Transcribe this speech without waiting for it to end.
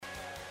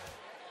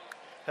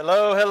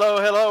Hello,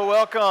 hello, hello,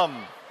 welcome.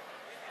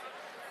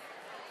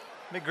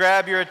 Let me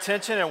grab your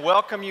attention and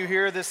welcome you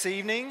here this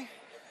evening.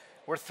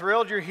 We're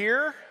thrilled you're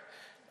here.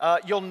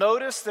 You'll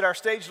notice that our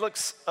stage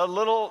looks a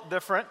little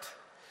different.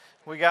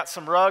 We got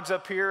some rugs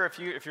up here.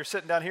 If you're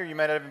sitting down here, you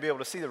may not even be able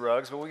to see the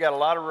rugs, but we got a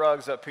lot of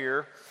rugs up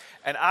here.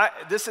 And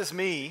this is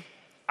me.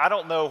 I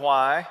don't know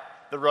why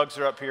the rugs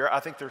are up here.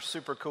 I think they're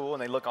super cool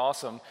and they look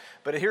awesome.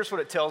 But here's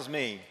what it tells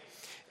me.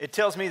 It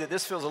tells me that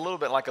this feels a little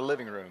bit like a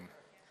living room.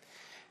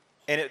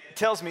 And it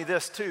tells me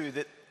this too,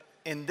 that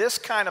in this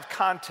kind of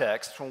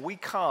context, when we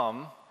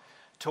come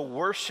to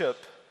worship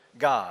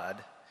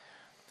God,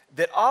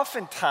 that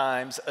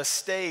oftentimes a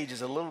stage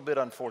is a little bit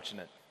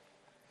unfortunate.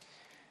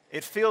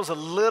 It feels a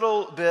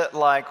little bit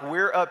like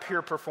we're up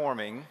here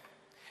performing,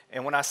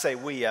 and when I say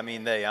we, I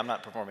mean they. I'm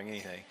not performing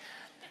anything.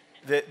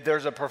 That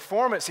there's a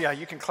performance. Yeah,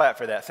 you can clap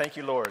for that. Thank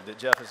you, Lord, that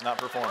Jeff is not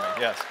performing.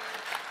 Yes.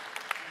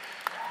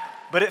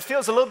 But it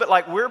feels a little bit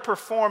like we're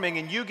performing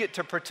and you get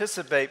to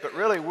participate, but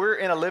really we're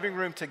in a living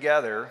room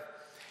together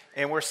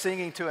and we're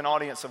singing to an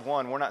audience of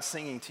one. We're not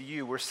singing to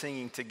you, we're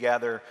singing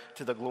together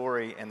to the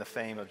glory and the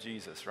fame of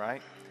Jesus,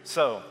 right?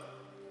 So,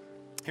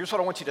 here's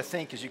what I want you to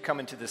think as you come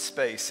into this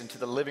space, into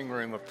the living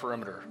room of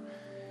Perimeter.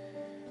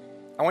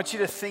 I want you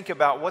to think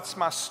about, what's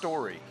my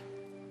story?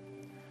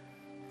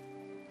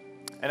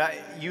 And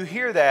you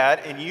hear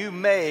that, and you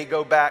may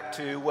go back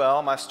to,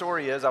 well, my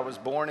story is I was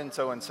born in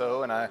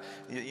so-and-so,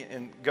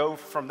 and go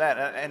from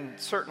that. And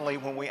certainly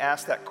when we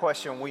ask that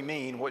question, we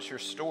mean, what's your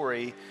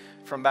story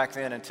from back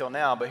then until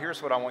now? But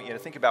here's what I want you to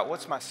think about.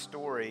 What's my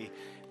story?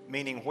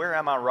 Meaning, where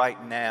am I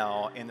right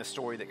now in the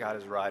story that God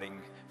is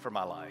writing for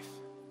my life?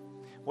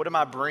 What am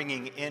I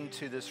bringing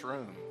into this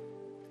room?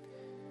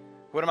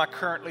 What am I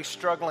currently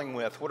struggling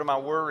with? What are my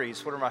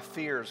worries? What are my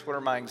fears? What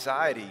are my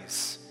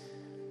anxieties?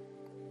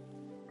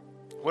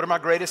 What are my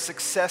greatest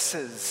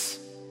successes?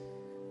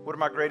 What are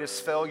my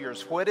greatest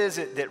failures? What is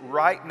it that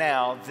right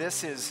now,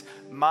 this is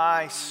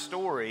my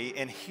story,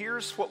 and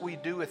here's what we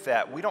do with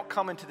that. We don't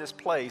come into this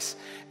place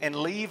and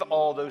leave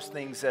all those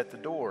things at the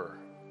door.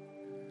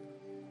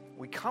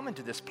 We come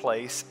into this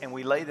place and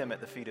we lay them at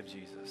the feet of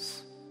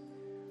Jesus.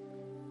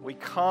 We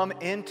come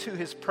into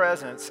his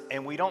presence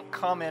and we don't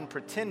come in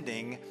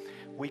pretending.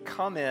 We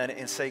come in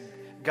and say,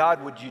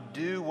 God, would you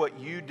do what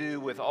you do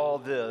with all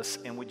this,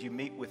 and would you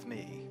meet with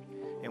me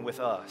and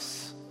with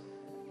us?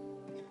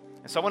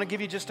 And so I want to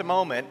give you just a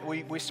moment.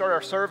 We start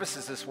our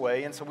services this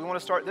way, and so we want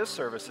to start this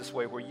service this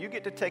way, where you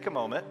get to take a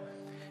moment,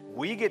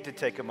 we get to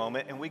take a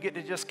moment, and we get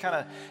to just kind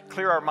of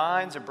clear our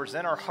minds and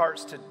present our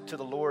hearts to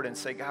the Lord and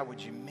say, God,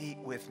 would you meet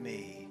with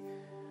me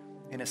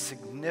in a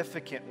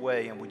significant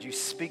way, and would you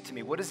speak to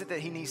me? What is it that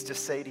he needs to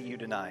say to you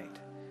tonight?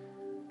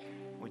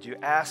 Would you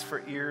ask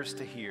for ears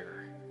to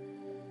hear?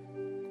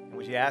 And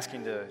would you ask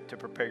him to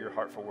prepare your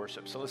heart for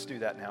worship? So let's do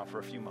that now for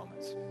a few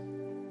moments.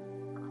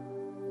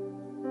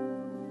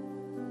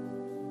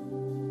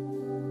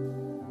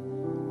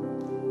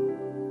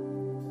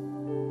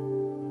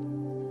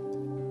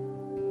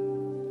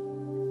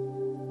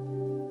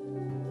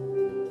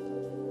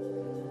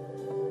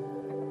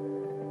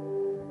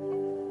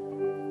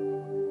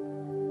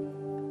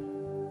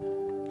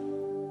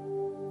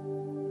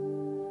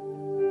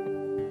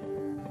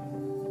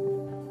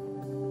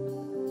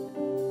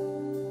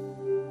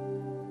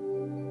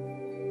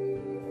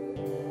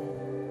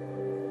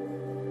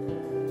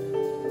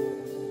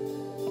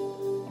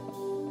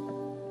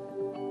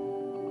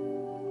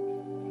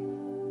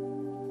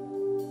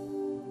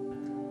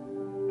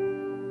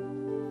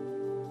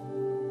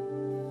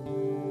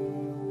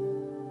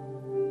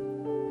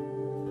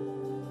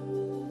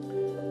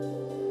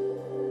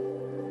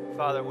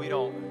 Father, we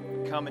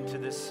don't come into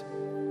this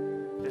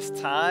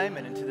time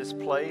and into this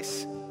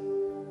place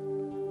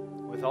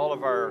with all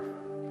of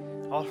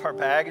our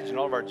baggage and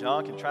all of our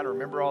junk and trying to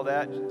remember all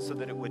that so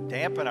that it would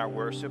dampen our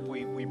worship.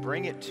 We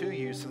bring it to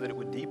you so that it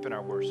would deepen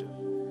our worship.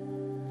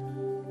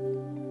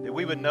 That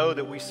we would know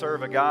that we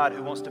serve a God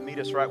who wants to meet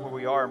us right where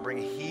we are and bring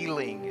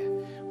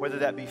healing, whether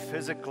that be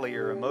physically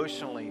or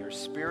emotionally or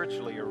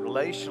spiritually or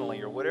relationally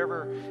or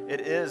whatever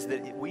it is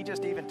that we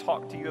just even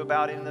talk to you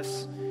about in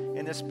this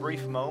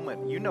brief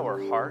moment. You know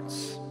our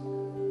hearts.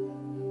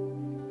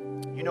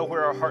 You know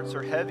where our hearts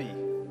are heavy.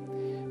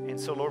 And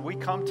so, Lord, we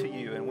come to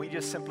you and we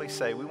just simply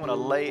say, we want to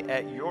lay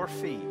at your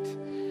feet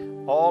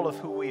all of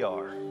who we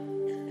are.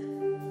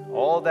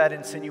 All that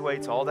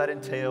insinuates, all that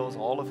entails,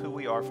 all of who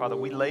we are. Father,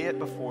 we lay it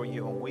before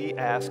you and we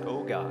ask,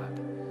 oh God,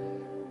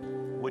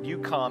 would you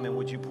come and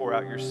would you pour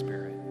out your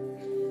Spirit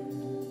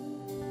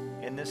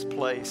in this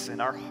place, in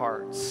our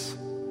hearts,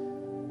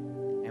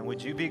 and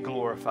would you be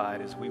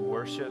glorified as we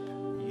worship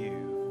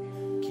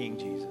you, King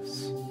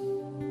Jesus.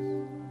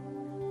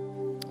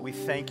 We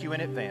thank you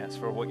in advance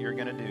for what you're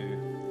going to do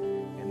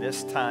in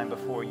this time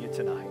before you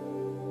tonight.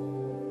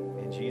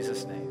 In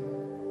Jesus'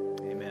 name,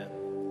 amen.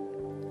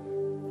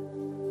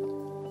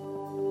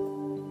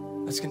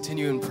 Let's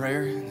continue in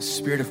prayer, in the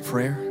spirit of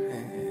prayer,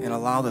 and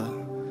allow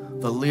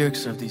the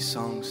lyrics of these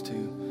songs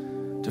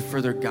to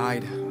further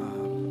guide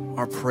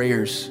our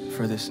prayers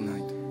for this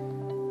night.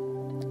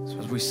 So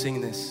as we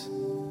sing this,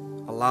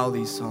 allow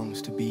these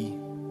songs to be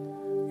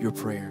your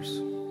prayers.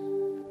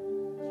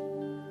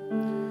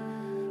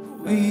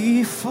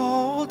 We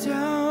fall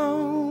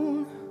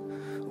down,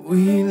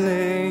 we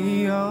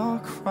lay our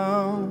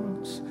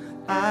crowns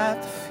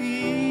at the feet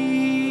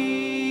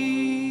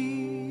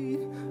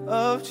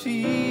of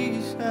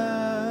Jesus.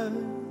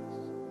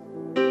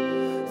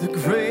 The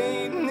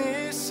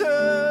greatness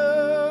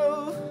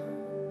of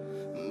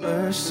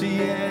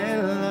mercy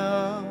and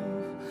love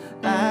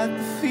at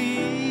the feet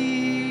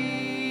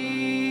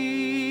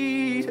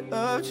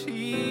of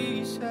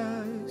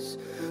Jesus.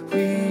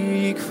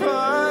 We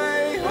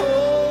cry,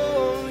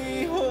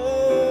 holy,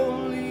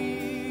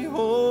 holy,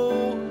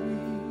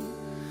 holy.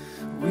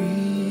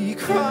 We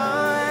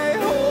cry,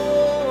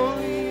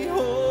 holy,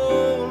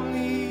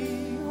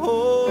 holy,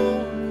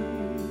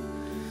 holy.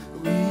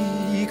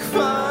 We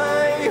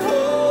cry,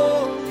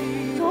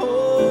 holy,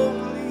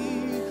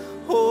 holy,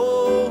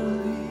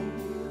 holy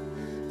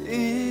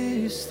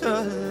is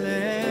the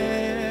Lamb.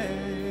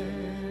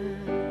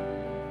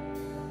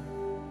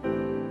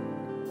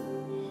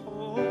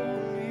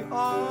 Holy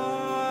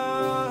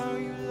are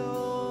you,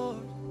 Lord.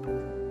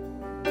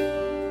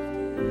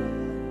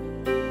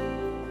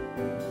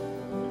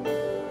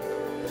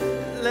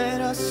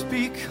 Let us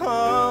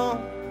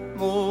become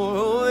more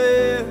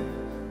aware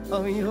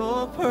of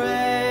your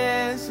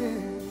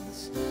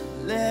presence.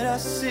 Let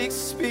us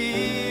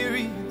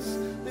experience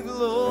the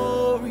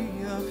glory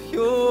of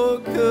your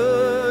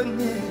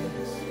goodness.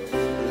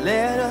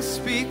 Let us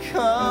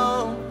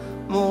become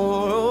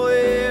more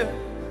aware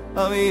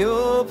of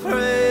your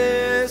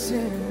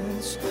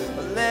presence.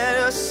 Let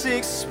us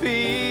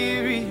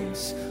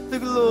experience the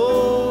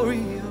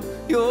glory of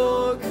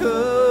your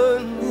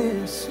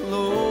goodness,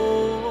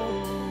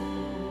 Lord.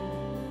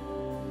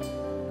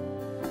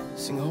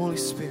 Sing, Holy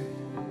Spirit.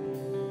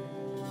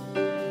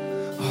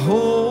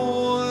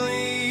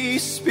 Holy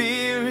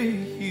Spirit,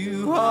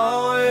 you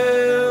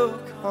are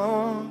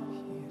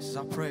welcome. This is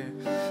our prayer.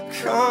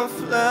 Come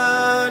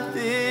flood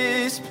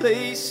this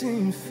place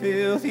and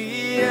fill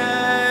the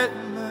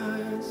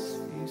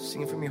atmosphere.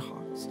 Sing it from your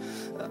hearts.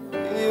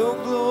 Your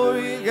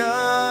glory,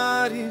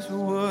 God, is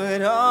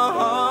what our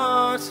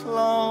hearts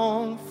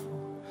long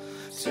for.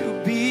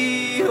 To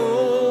be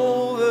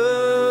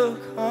overcome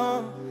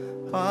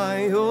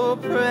by your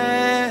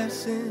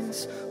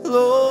presence,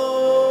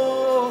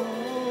 Lord.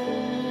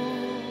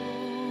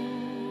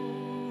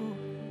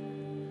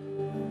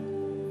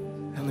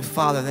 Heavenly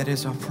Father, that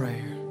is our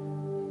prayer.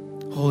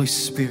 Holy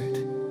Spirit,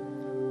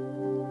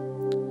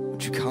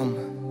 would you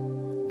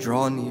come,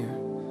 draw near,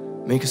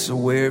 make us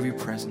aware of your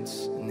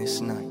presence in this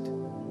night.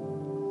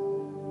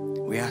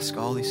 We ask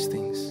all these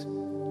things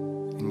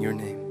in your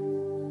name.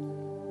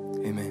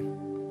 Amen.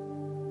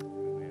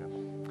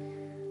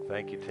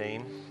 Thank you,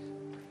 team.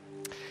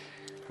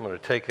 I'm going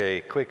to take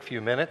a quick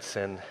few minutes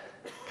and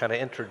kind of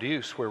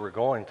introduce where we're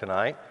going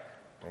tonight.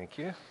 Thank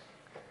you.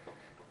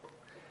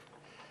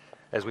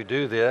 As we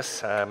do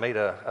this, I made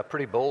a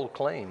pretty bold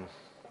claim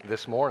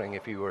this morning,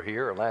 if you were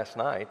here, or last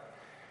night.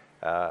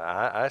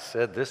 I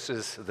said this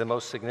is the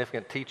most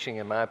significant teaching,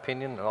 in my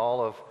opinion, in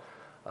all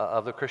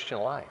of the Christian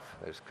life.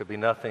 There could be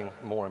nothing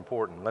more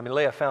important. Let me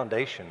lay a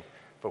foundation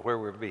for where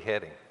we'll be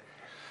heading.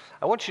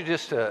 I want you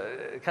just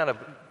to kind of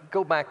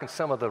go back in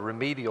some of the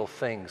remedial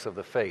things of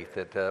the faith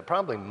that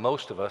probably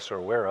most of us are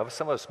aware of.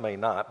 Some of us may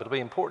not, but it'll be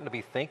important to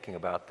be thinking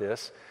about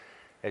this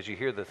as you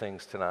hear the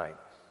things tonight.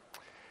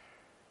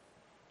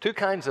 Two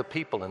kinds of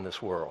people in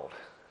this world.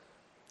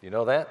 You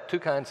know that? Two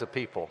kinds of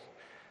people.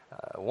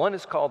 One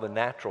is called the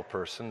natural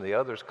person. The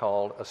other is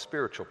called a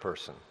spiritual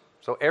person.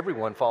 So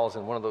everyone falls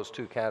in one of those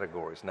two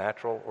categories,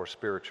 natural or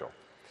spiritual.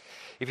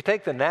 If you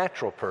take the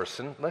natural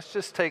person, let's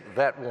just take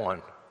that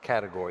one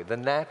category, the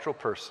natural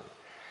person.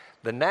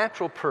 The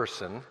natural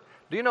person,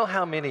 do you know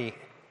how many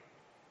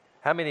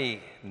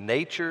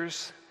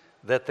natures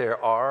that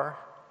there are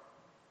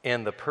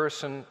in the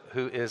person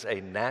who is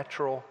a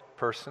natural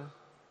person?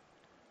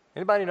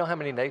 Anybody know how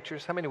many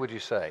natures? How many would you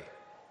say?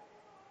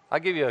 I'll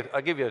give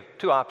you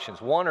two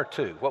options, one or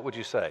two. What would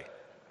you say?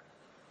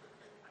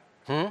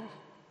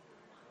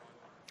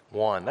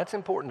 One. That's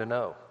important to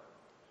know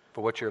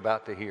for what you're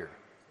about to hear.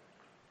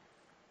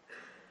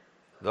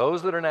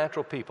 Those that are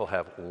natural people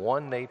have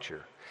one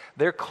nature.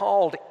 They're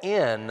called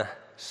in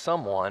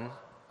someone,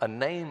 a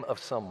name of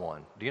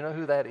someone. Do you know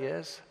who that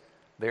is?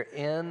 They're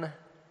in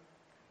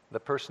the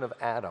person of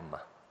Adam.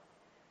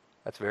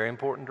 That's very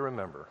important to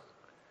remember.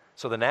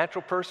 So the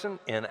natural person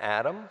in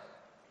Adam,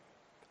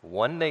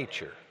 one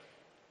nature,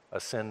 a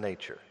sin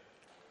nature.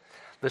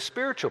 The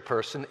spiritual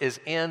person is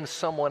in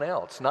someone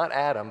else, not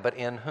Adam, but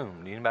in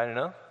whom? Do anybody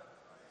know?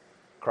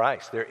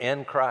 Christ. They're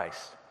in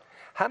Christ.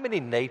 How many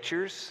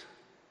natures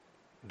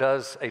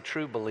does a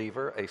true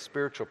believer, a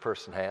spiritual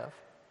person have?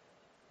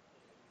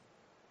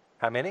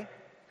 How many?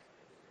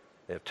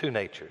 They have two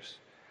natures.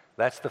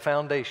 That's the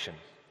foundation.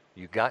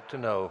 You've got to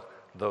know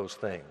those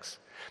things.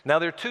 Now,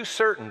 there are two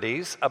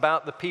certainties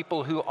about the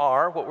people who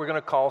are what we're going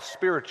to call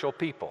spiritual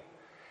people.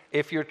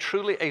 If you're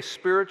truly a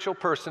spiritual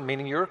person,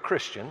 meaning you're a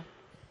Christian,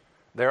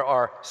 There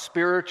are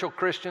spiritual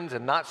Christians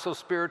and not so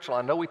spiritual.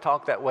 I know we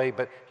talk that way,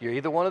 but you're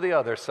either one or the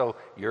other. So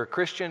you're a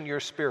Christian, you're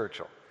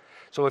spiritual.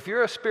 So if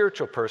you're a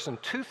spiritual person,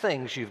 two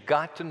things you've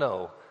got to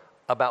know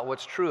about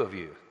what's true of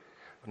you.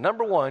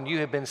 Number one, you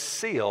have been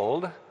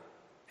sealed,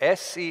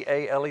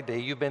 S-C-A-L-E-D,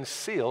 you've been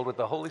sealed with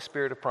the Holy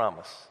Spirit of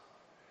promise,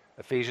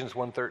 Ephesians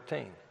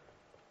 1:13.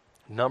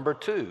 Number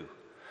two,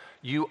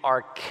 you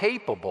are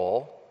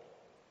capable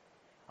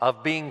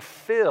of being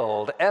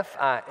filled,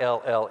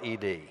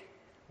 F-I-L-L-E-D,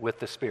 with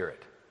the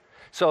Spirit.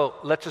 So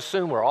let's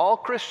assume we're all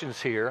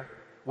Christians here.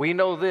 We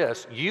know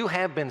this. You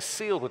have been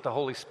sealed with the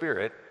Holy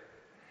Spirit,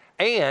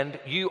 and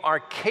you are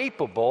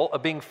capable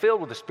of being filled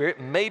with the Spirit.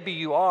 Maybe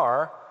you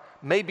are,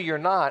 maybe you're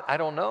not, I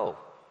don't know.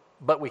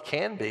 But we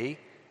can be,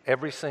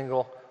 every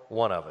single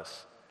one of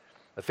us.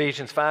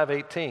 Ephesians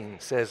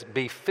 5:18 says,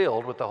 be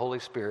filled with the Holy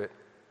Spirit.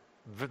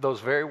 Those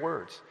very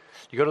words.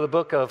 You go to the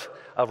book of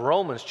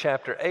Romans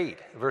chapter 8,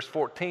 verse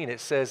 14, it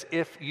says,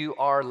 if you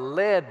are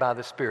led by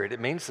the Spirit, it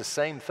means the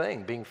same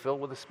thing, being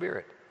filled with the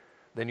Spirit,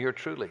 then you're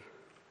truly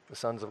the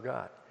sons of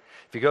God.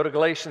 If you go to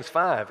Galatians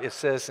 5, it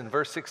says in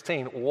verse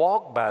 16,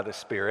 walk by the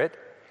Spirit,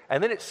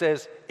 and then it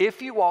says,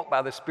 if you walk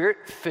by the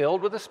Spirit,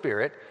 filled with the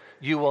Spirit,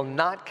 you will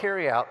not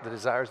carry out the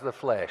desires of the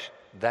flesh.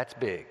 That's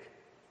big.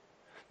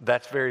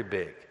 That's very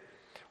big.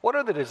 What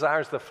are the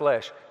desires of the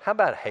flesh? How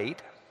about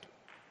hate?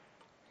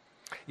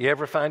 You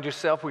ever find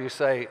yourself where you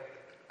say,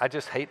 I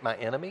just hate my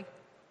enemy?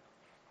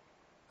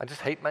 I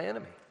just hate my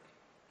enemy.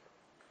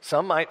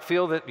 Some might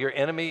feel that your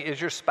enemy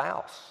is your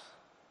spouse,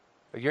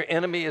 or your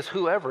enemy is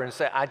whoever, and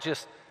say, I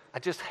just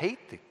hate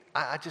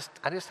I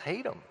just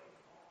hate them.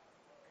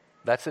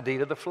 That's a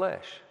deed of the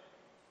flesh.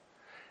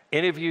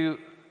 Any of you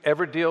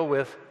ever deal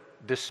with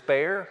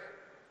despair?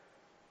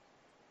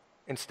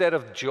 Instead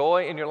of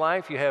joy in your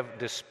life, you have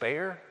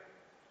despair?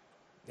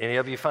 Any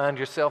of you find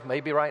yourself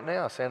maybe right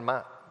now saying,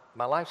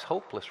 my life's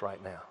hopeless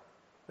right now.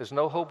 There's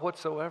no hope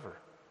whatsoever.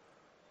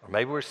 Or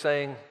maybe we're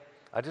saying,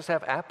 I just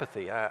have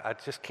apathy. I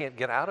just can't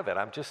get out of it.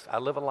 I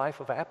live a life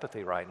of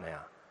apathy right now.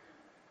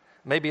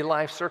 Maybe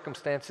life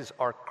circumstances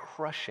are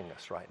crushing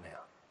us right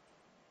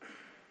now.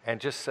 And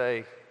just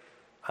say,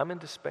 I'm in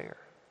despair.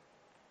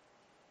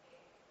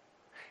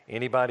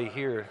 Anybody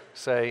here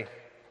say,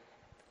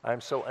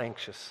 I'm so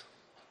anxious.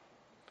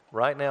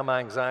 Right now my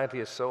anxiety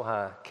is so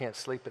high, can't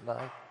sleep at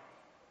night.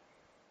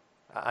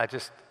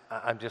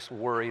 I'm just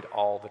worried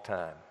all the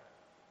time.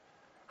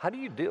 How do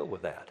you deal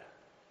with that?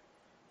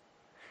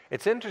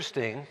 It's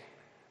interesting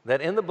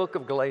that in the book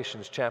of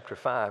Galatians chapter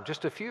 5,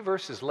 just a few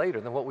verses later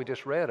than what we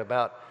just read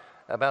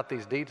about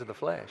these deeds of the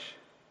flesh,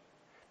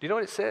 do you know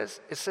what it says?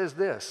 It says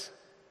this,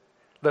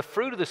 the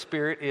fruit of the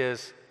Spirit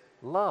is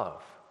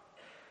love.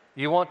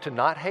 You want to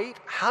not hate?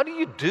 How do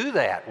you do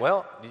that?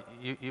 Well,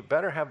 you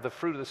better have the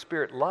fruit of the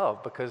Spirit,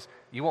 love, because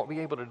you won't be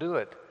able to do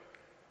it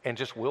in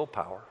just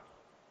willpower.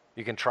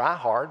 You can try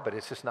hard, but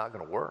it's just not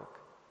going to work.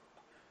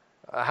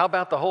 How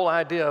about the whole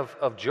idea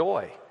of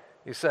joy?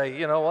 You say,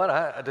 you know what,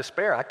 I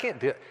despair. I can't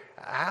do it.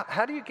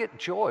 How do you get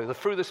joy? The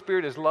fruit of the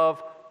Spirit is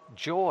love,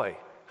 joy.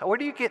 Where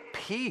do you get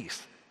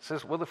peace? It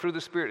says, well, the fruit of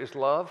the Spirit is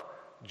love,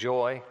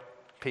 joy,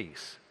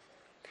 peace.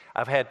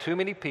 I've had too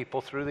many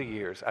people through the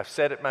years, I've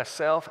said it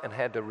myself and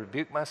had to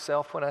rebuke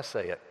myself when I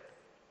say it.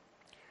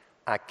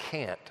 I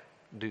can't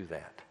do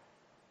that.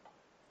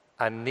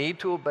 I need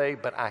to obey,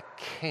 but I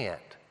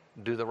can't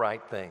do the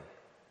right thing.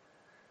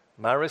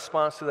 My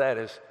response to that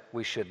is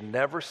we should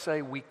never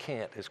say we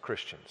can't as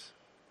Christians.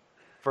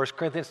 1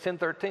 Corinthians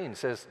 10:13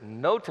 says,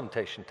 no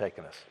temptation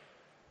taken us.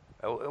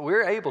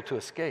 We're able to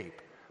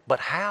escape. But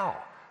how?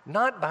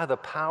 Not by the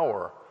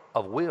power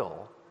of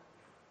will,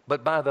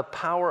 but by the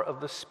power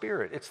of the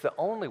Spirit. It's the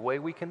only way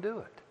we can do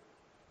it.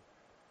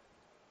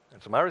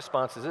 And so my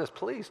response is this,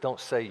 please don't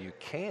say you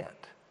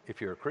can't if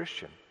you're a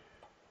Christian.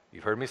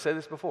 You've heard me say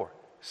this before.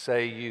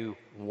 Say you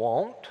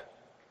won't,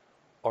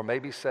 or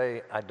maybe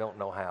say, I don't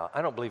know how.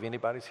 I don't believe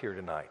anybody's here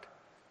tonight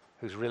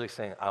who's really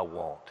saying, I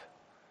won't.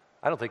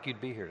 I don't think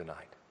you'd be here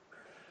tonight.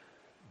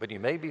 But you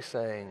may be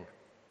saying,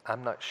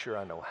 I'm not sure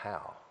I know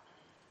how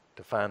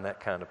to find that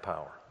kind of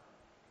power.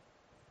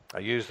 I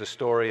use the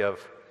story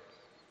of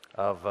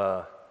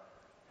a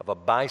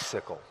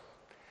bicycle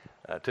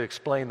to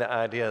explain the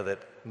idea that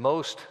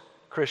most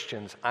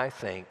Christians, I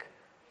think,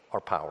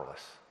 are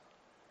powerless.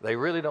 They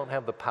really don't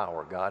have the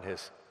power God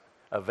has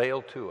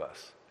availed to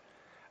us.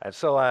 And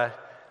so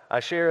I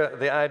share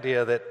the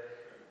idea that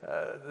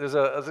there's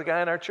a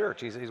guy in our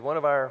church. He's one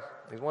of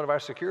our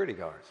security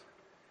guards,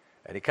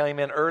 and he came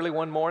in early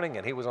one morning,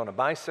 and he was on a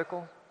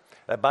bicycle.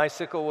 That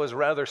bicycle was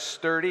rather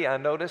sturdy, I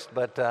noticed.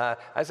 But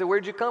I said,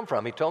 "Where'd you come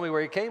from?" He told me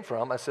where he came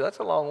from. I said, "That's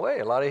a long way,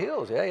 a lot of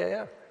hills."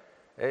 Yeah.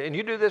 And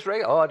you do this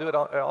regularly? Oh, I do it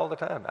all the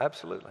time.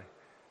 Absolutely.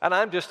 And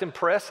I'm just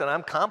impressed, and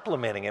I'm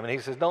complimenting him. And he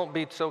says, "Don't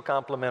be so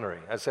complimentary."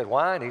 I said,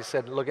 "Why?" And he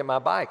said, "Look at my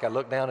bike." I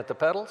look down at the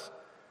pedals.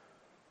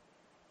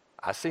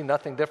 I see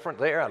nothing different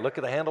there. I look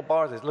at the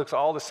handlebars. It looks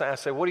all the same. I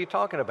said, "What are you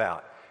talking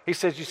about?" He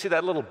says, "You see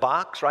that little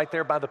box right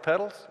there by the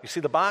pedals? You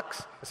see the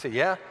box?" I said,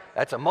 "Yeah,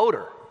 that's a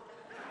motor."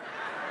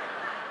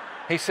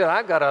 He said,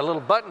 I've got a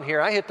little button here.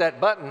 I hit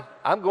that button.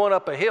 I'm going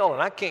up a hill,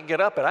 and I can't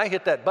get up it. I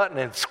hit that button,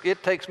 and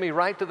it takes me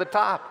right to the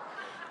top.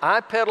 I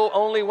pedal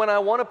only when I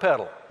want to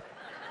pedal.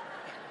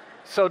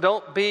 So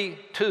don't be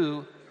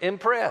too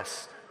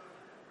impressed.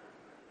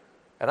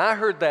 And I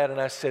heard that, and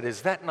I said,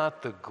 is that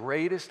not the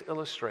greatest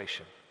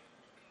illustration?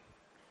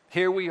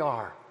 Here we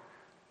are.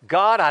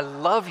 God, I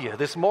love you.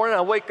 This morning I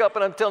wake up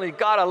and I'm telling you,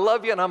 God, I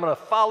love you, and I'm going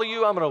to follow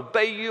you. I'm going to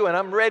obey you, and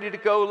I'm ready to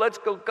go. Let's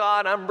go,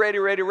 God. I'm ready,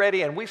 ready,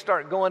 ready. And we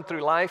start going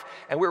through life,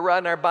 and we're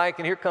riding our bike,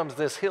 and here comes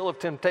this hill of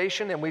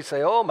temptation, and we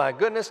say, oh, my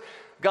goodness,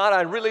 God,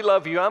 I really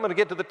love you. I'm going to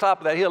get to the top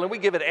of that hill. And we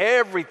give it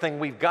everything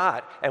we've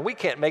got, and we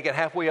can't make it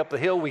halfway up the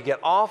hill. We get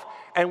off,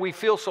 and we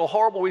feel so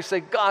horrible. We say,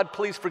 God,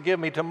 please forgive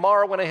me.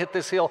 Tomorrow when I hit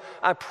this hill,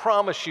 I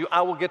promise you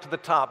I will get to the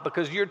top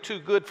because you're too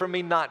good for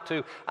me not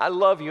to. I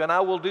love you, and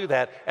I will do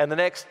that. And the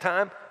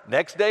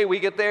next day we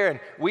get there, and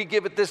we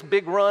give it this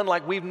big run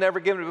like we've never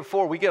given it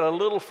before. We get a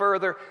little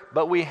further,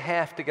 but we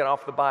have to get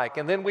off the bike.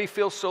 And then we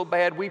feel so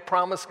bad, we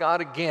promise God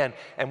again.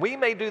 And we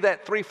may do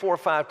that 3, 4,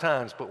 5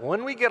 times, but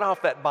when we get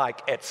off that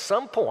bike, at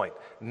some point,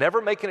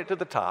 never making it to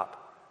the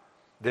top,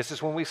 this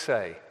is when we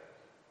say,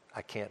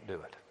 I can't do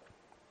it.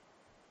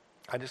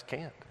 I just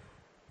can't.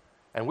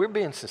 And we're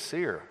being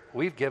sincere.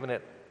 We've given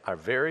it our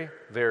very,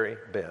 very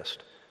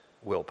best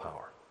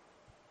willpower.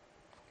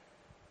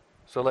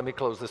 So let me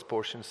close this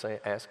portion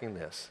asking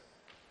this.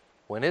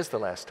 When is the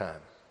last time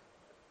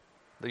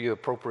that you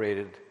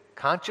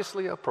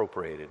consciously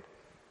appropriated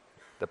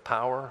the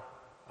power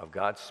of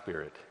God's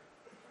Spirit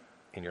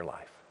in your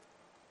life?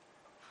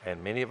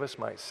 And many of us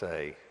might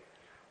say,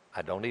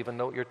 I don't even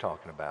know what you're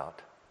talking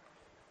about.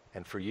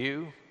 And for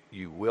you,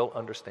 you will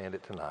understand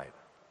it tonight.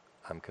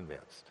 I'm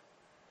convinced.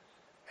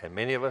 And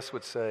many of us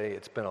would say,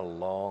 it's been a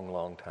long,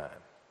 long time.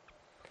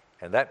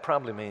 And that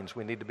probably means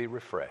we need to be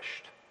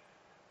refreshed,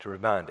 to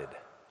reminded,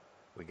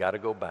 we got to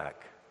go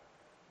back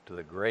to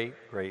the great,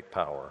 great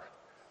power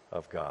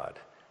of God.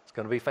 It's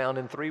going to be found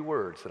in 3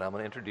 words that I'm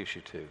going to introduce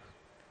you to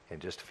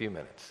in just a few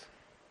minutes.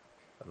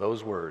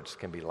 Those words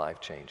can be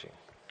life-changing.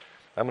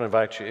 I'm going to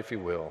invite you, if you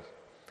will,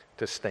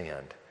 to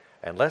stand.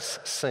 And let's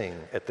sing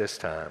at this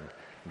time,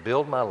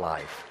 Build My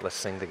Life. Let's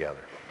sing together.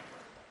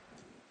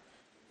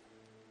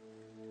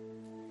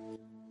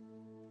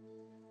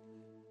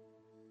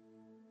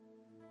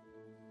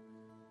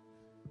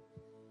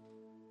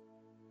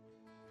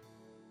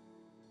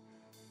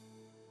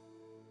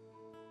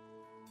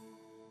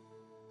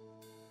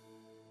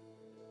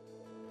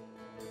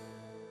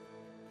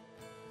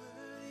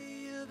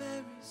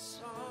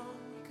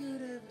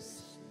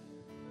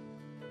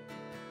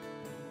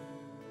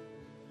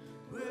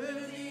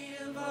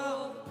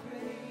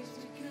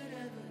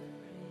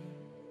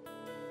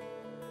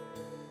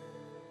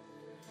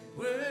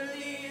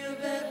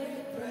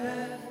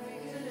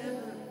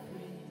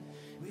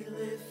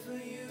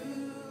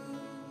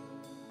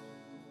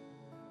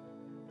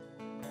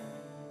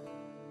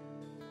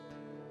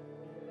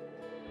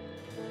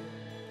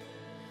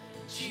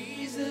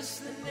 Jesus,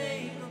 the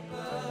name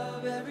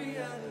above every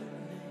other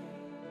name.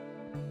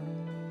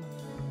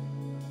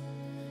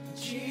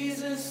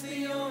 Jesus,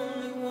 the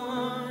only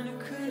one who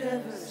could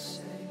ever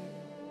save.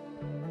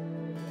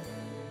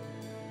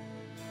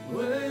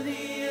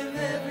 Worthy of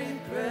every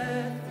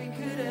breath we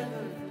could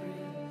ever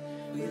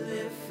breathe. We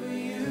live for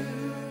you.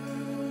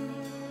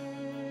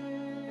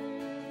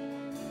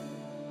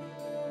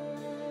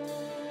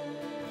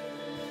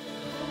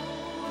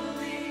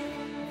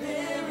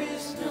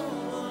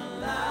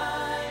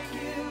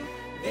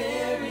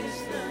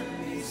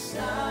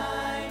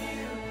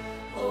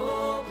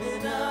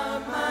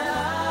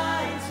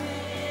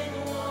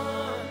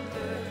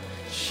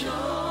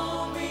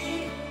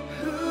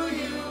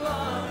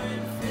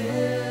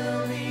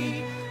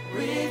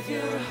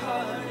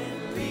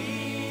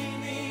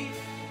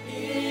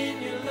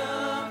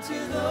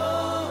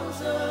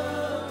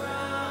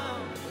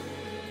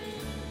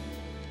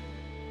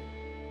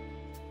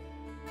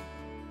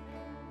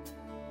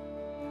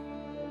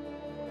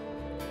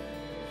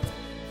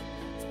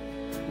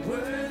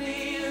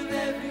 Worthy of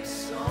every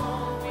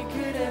song we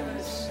could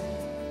ever sing.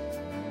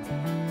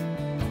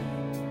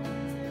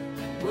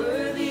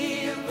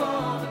 Worthy of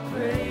all the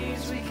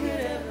praise we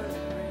could ever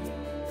bring.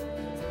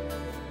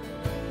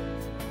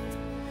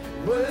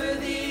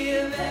 Worthy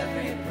of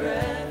every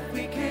breath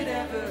we could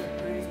ever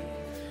breathe.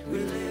 We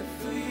live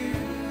for you.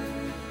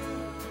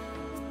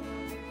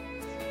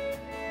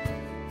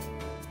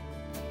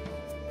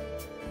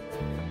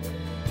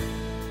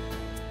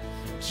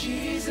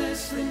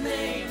 Jesus, the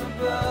name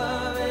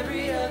above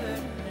every other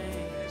name.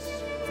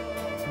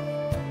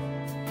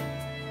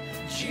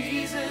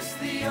 Jesus,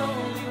 the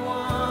only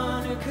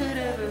one who could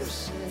ever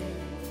save.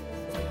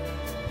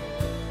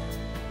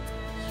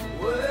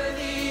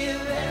 Worthy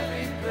of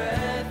every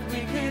breath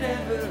we could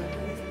ever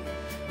breathe.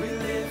 We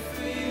live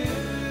for you.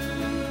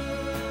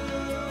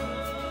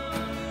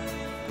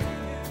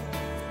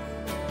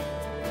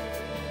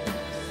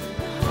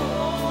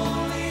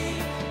 Holy,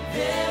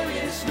 there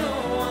is no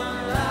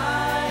one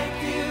like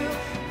you.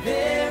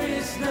 There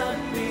is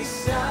none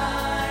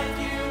beside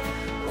you.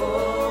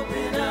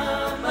 Open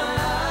up my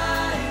eyes.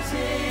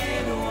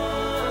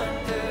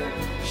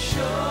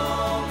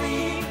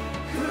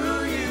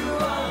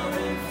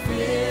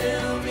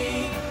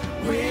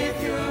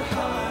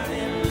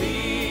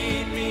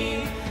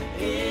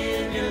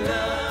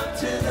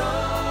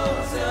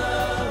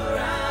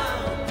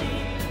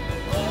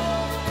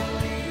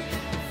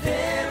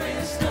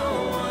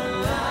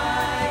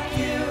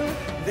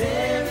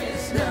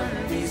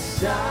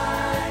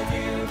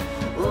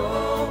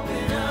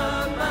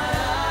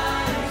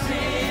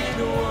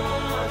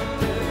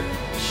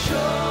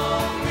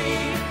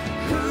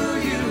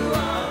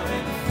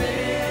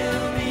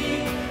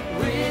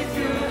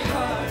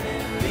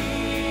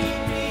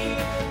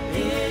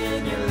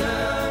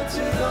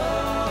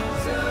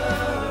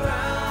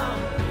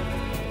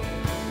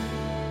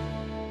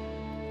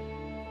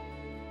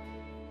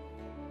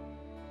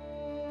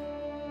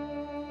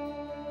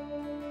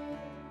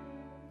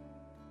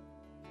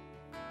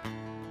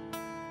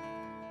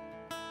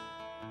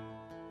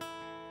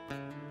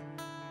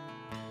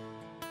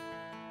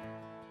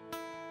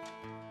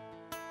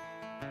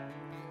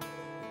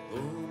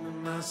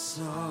 in my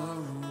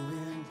sorrow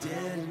and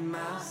dead in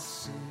my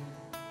sin.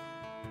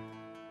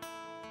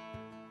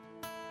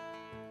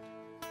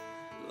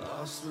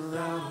 Lost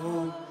without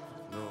hope,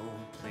 no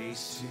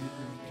place to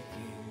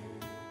begin.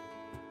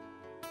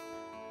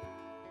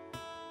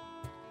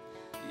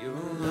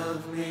 Your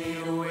love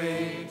made a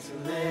way to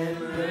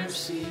let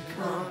mercy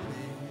come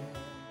in.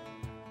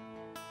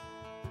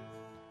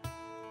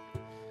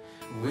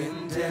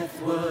 When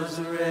death was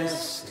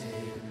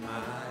arrested,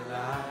 my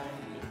life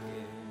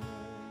began.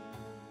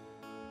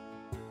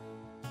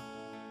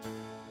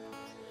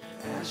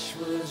 Ash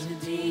was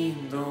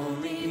redeemed,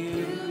 only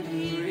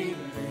beauty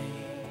remained.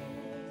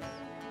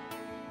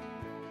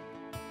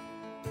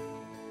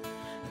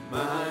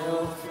 My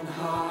orphan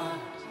heart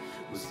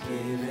was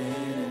given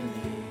a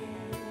name.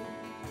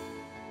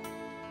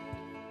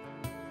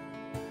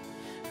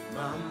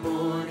 My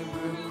morning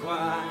grew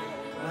quiet,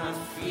 my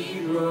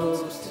feet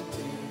rose to dance.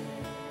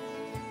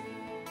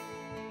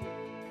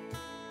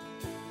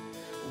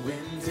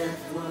 When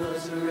death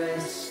was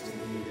arrested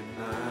in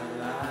my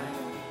life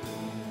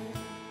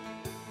began.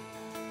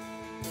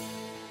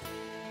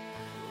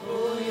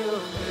 Oh,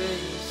 your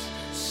grace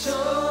so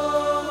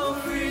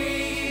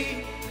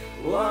free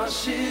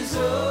washes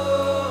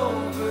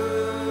over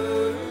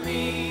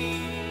me.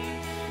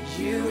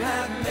 You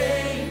have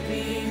made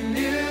me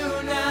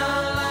new,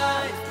 now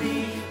life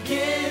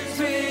begins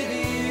with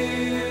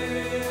you.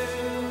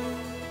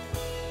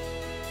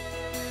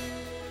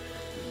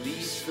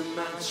 Released from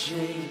my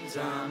chains,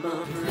 I'm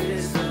a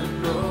prisoner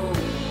no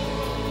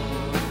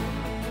more.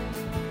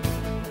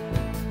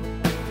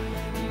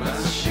 My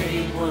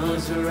shame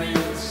was a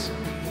ransom,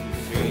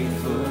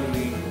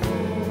 faithfully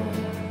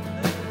borne.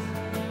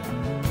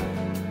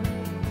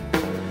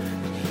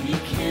 He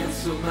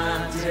canceled my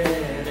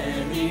debt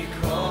and he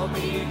called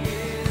me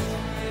his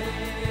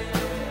man.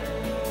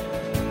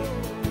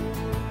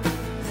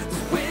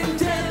 When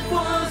death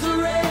was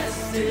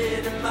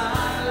arrested,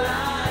 my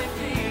life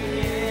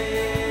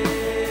began.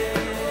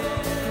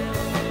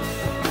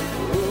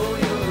 Oh,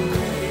 your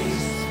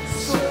grace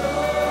so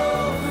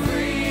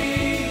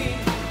free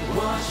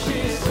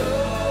washes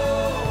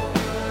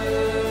over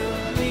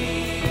me.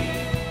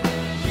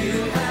 You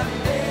have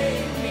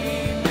made me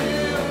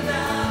new,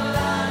 now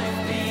life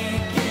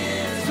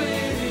begins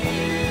with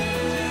you.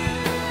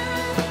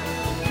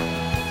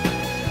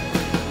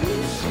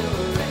 It's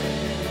your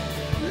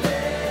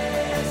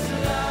endless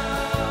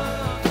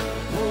love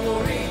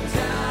pouring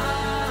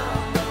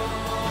down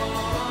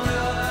on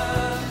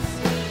us.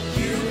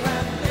 You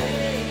have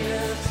made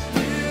us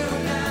new,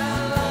 now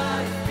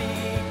life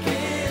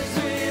begins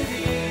with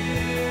you.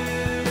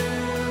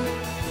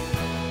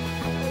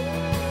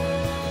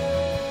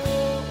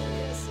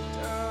 Yes, it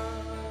does.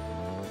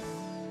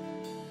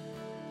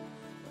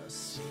 A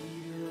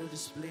Savior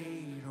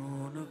displayed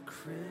on a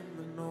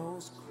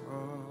criminal's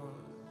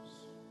cross.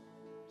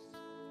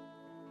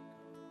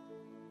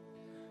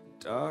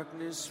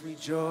 Darkness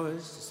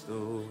rejoiced as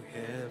though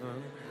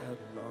heaven had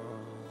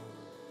lost.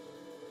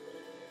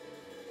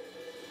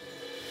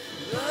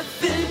 But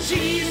then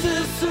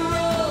Jesus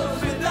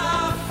arose with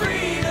our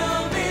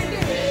freedom in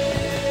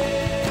hand.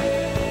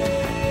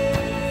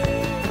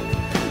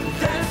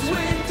 That's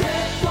when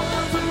death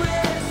was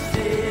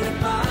arrested and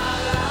my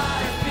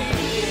life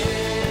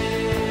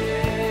began.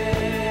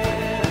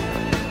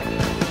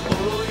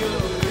 Oh,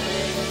 your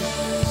grace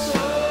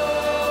so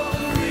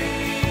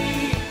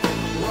free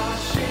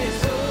washes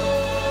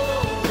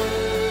over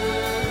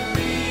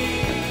me.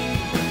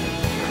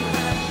 You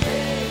have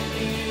made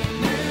me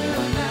new,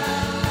 now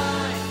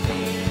life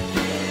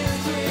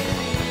begins with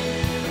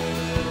you.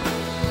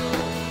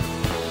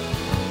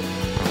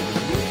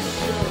 It's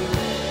your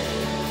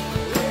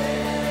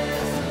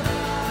endless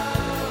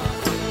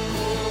love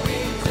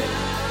pouring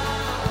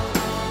down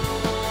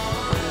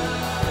on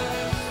us.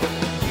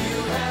 You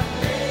have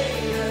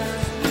made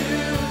us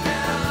new,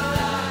 now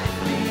life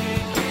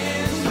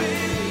begins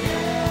with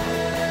you.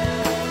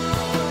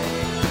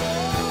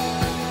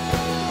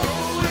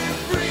 Oh, we're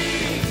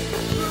free,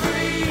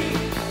 free,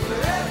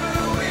 forever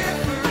we're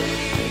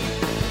free.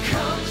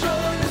 Come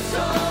join the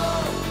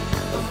song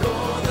of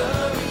all the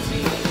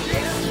redeemed.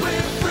 Yes,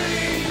 we're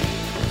free,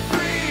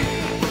 free,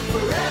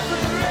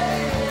 forever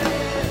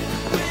reigning.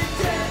 When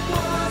death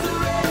was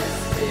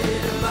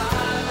arrested,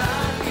 my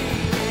life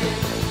began.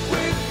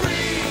 We're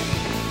free,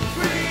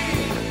 free,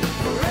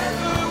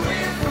 forever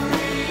we're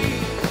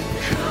free.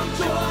 Come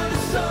join the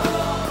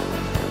song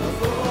of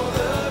all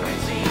the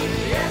redeemed.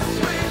 Yes,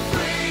 we're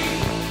free,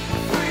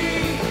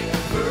 free,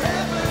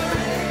 forever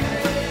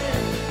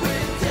reigning.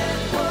 When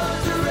death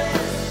was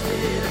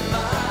arrested,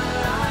 my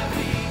life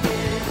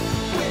began.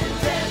 When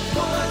death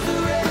was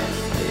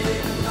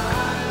arrested,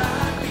 my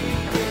life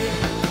began.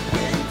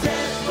 When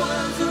death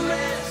was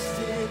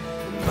arrested,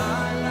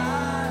 my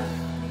life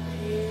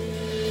began.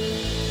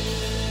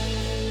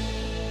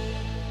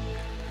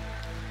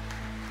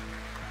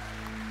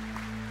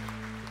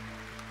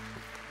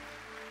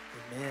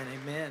 Amen,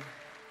 amen.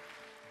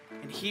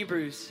 In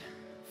Hebrews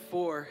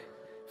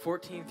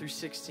 4:14 through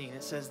 16,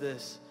 it says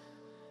this: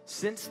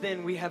 Since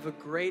then we have a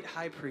great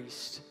high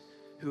priest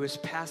who has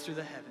passed through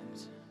the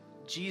heavens,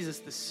 Jesus,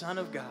 the Son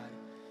of God,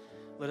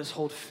 let us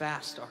hold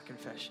fast our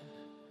confession.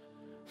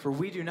 For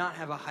we do not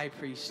have a high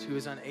priest who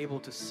is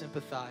unable to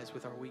sympathize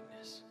with our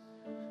weakness,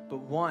 but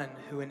one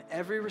who in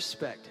every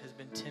respect has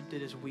been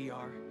tempted as we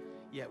are,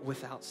 yet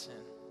without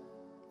sin.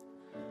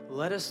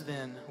 Let us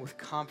then, with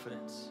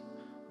confidence,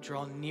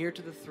 draw near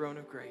to the throne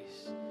of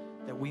grace,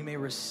 that we may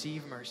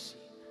receive mercy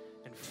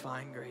and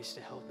find grace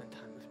to help in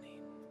time of need.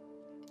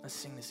 Let's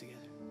sing this together.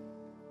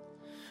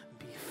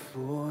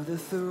 Before the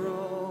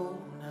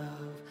throne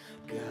of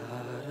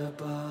God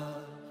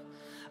above,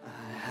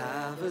 I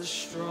have a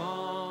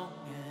strong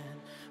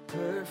and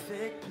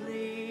perfect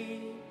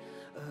plea,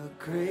 a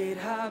great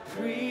high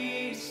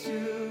priest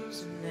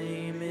whose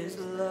name is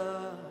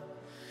love,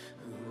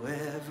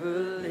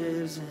 whoever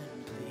lives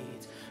and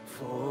pleads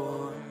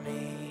for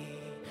me.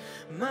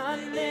 My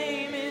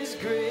name is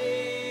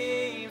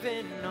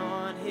graven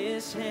on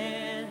his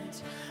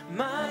hands,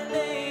 my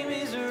name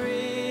is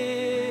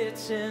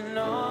written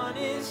on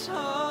his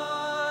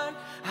heart.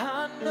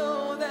 I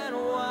know that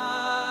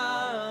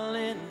while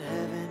in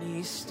heaven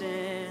he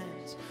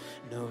stands,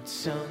 no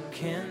tongue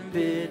can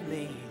bid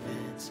me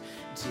thence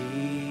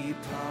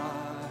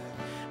depart.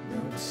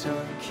 No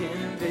tongue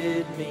can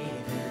bid me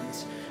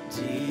thence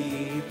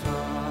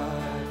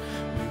depart.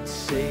 When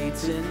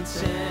Satan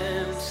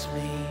tempts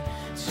me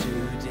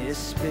to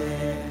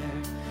despair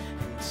and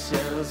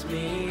tells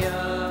me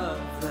of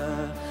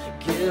the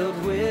guilt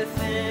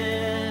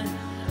within,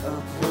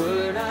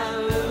 upward I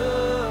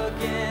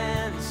look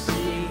and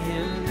see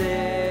him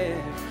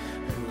there,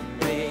 who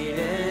made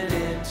an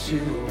end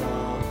to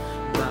all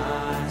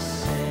my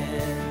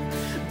sin.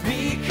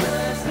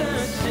 Because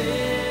the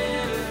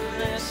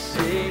sinless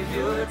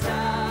Savior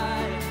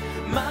died,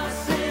 my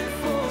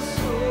sinful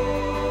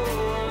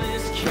soul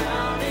is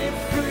counted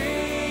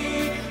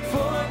free.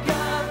 For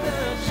God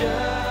the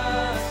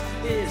just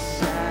is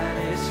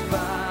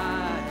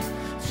satisfied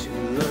to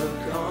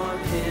look on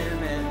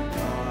him and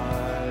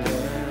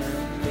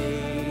pardon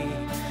me,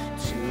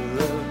 to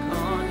look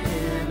on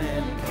him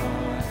and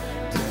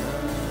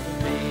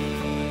pardon me.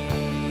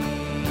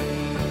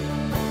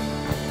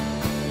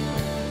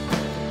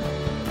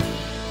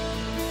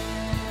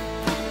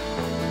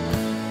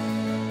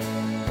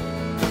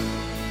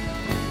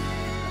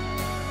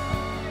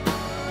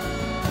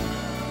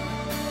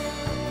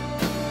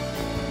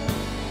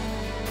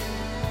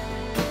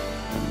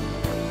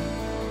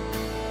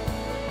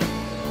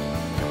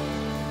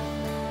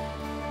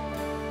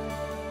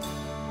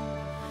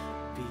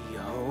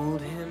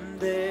 Behold him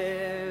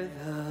there,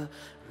 the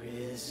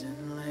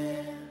risen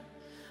Lamb,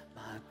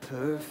 my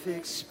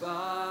perfect,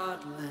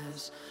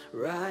 spotless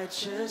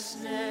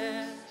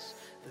righteousness,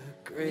 the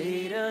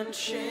great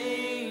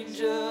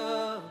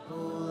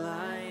unchangeable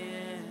I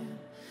am,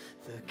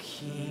 the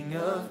King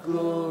of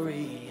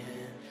glory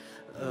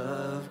and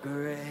of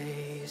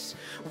grace.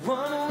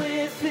 One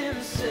with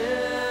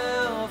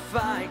himself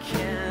I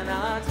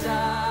cannot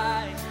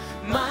die,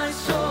 my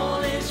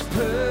soul is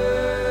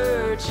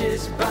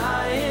purchased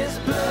by his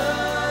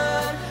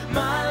blood,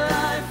 my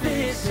life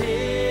is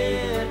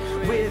hid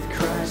with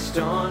Christ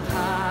on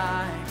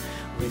high,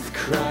 with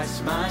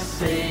Christ my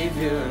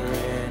Savior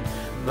and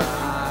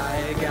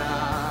my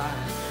God,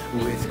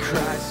 with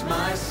Christ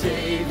my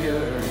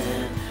Savior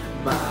and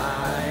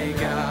my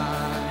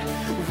God.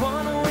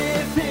 One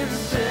with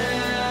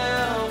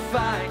himself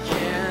I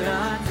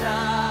cannot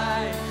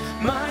die,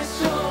 my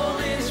soul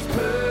is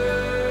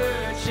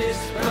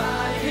purchased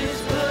by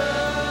his blood,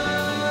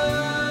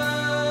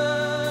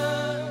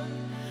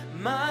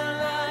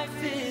 my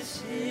life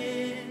is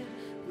hid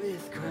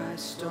with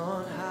Christ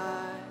on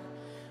high,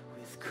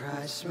 with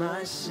Christ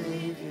my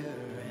Savior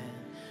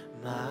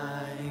and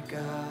my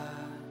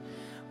God,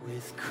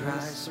 with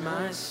Christ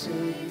my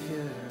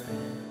Savior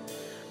and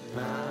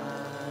my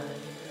God.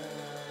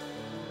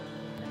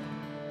 Amen.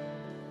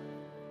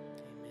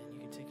 You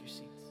can take your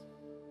seats.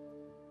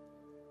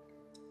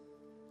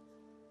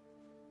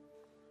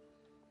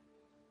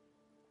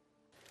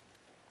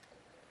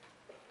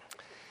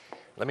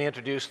 Let me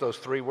introduce those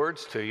three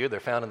words to you. They're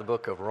found in the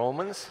book of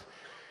Romans,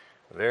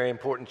 a very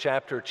important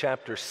chapter,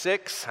 chapter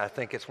 6. I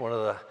think it's one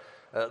of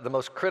the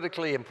most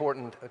critically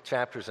important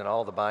chapters in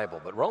all the Bible.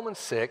 But Romans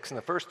 6, in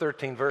the first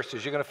 13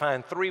 verses, you're going to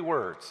find three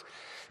words.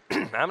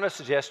 I'm going to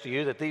suggest to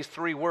you that these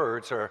three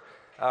words are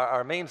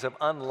a means of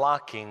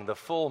unlocking the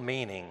full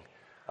meaning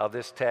of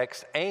this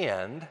text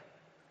and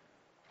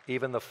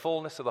even the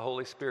fullness of the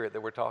Holy Spirit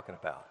that we're talking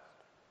about.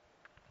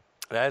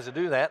 And as I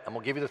do that, I'm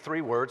going to give you the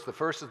three words. The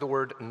first is the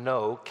word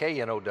know,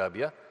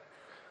 K-N-O-W.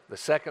 The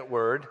second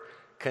word,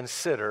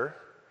 consider.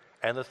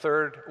 And the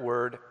third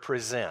word,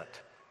 present.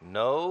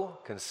 Know,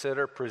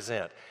 consider,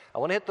 present. I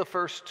want to hit the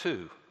first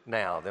two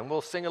now. Then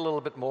we'll sing a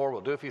little bit more.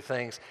 We'll do a few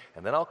things.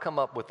 And then I'll come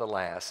up with the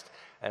last,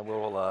 and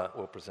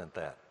we'll present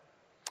that.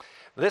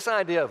 This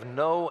idea of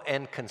know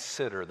and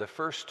consider, the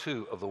first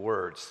two of the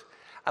words,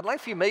 I'd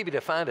like for you maybe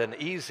to find an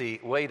easy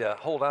way to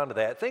hold on to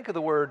that. Think of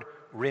the word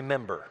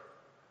remember.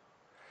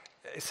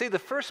 See, the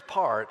first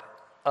part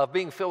of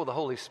being filled with the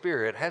Holy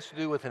Spirit has to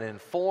do with an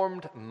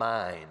informed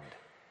mind.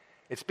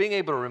 It's being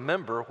able to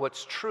remember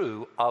what's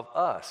true of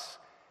us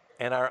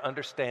and our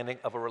understanding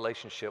of a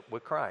relationship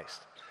with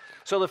Christ.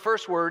 So the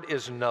first word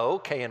is know,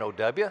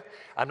 K-N-O-W.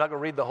 I'm not going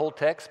to read the whole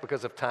text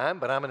because of time,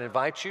 but I'm going to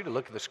invite you to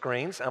look at the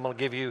screens. I'm going to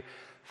give you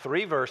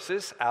 3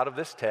 verses out of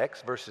this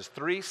text, verses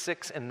 3,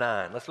 6, and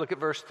 9. Let's look at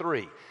verse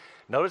 3.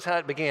 Notice how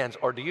it begins.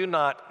 Or do you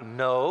not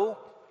know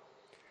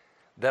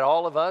that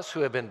all of us who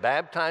have been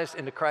baptized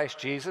into Christ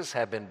Jesus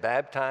have been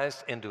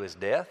baptized into his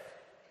death?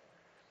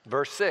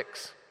 Verse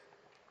 6.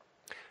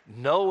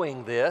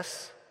 Knowing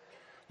this,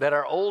 that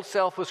our old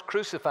self was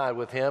crucified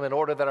with him in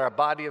order that our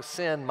body of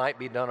sin might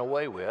be done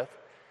away with,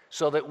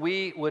 so that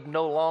we would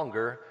no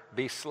longer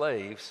be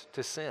slaves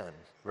to sin.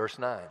 Verse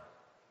 9.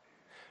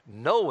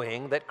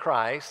 Knowing that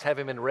Christ,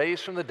 having been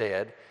raised from the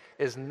dead,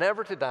 is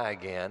never to die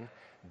again,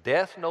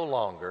 death no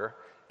longer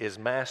is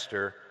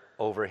master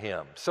over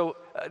him. So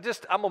I'm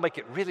going to make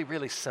it really,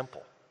 really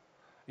simple.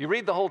 You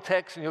read the whole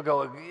text and you'll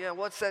go, yeah,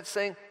 what's that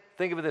saying?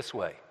 Think of it this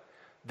way.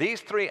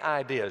 These 3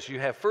 ideas, you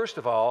have, first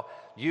of all,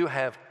 you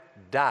have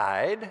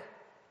died,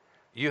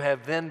 you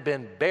have then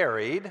been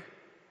buried,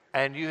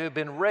 and you have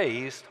been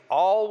raised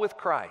all with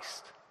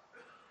Christ.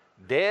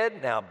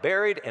 Dead, now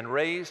buried, and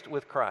raised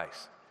with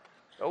Christ.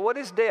 What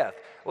is death?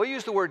 We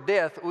use the word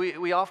death.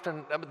 We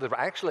often,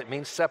 actually it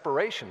means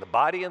separation. The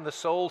body and the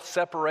soul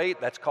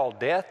separate. That's called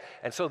death.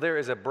 And so there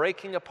is a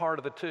breaking apart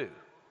of the two.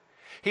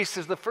 He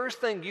says the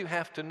first thing you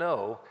have to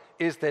know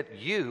is that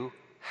you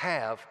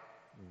have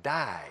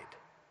died.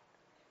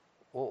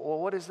 Well,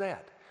 what is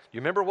that?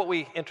 You remember what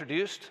we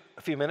introduced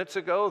a few minutes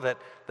ago,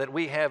 that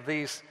we have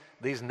these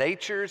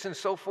natures and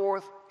so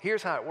forth?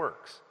 Here's how it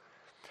works.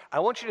 I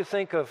want you to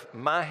think of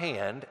my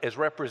hand as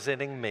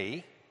representing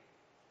me.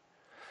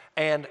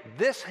 And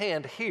this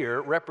hand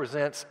here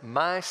represents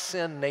my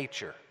sin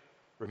nature.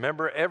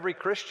 Remember, every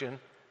Christian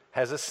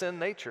has a sin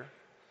nature.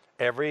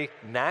 Every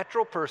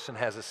natural person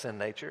has a sin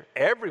nature.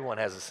 Everyone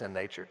has a sin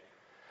nature.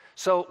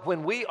 So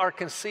when we are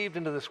conceived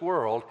into this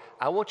world,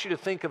 I want you to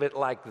think of it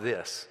like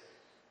this.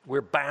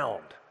 We're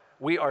bound.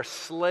 We are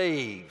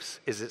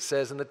slaves, as it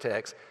says in the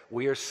text.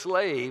 We are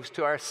slaves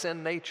to our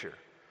sin nature.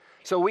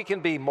 So we can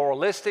be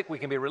moralistic, we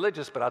can be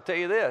religious, but I'll tell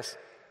you this,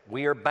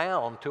 we are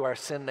bound to our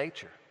sin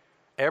nature.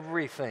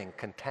 Everything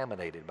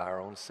contaminated by our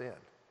own sin.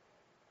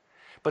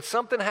 But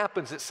something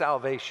happens at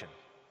salvation.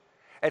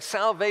 At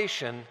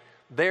salvation,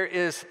 there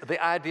is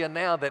the idea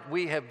now that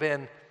we have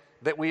been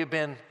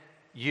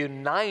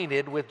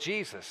united with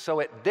Jesus. So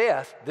at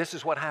death, this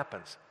is what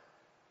happens.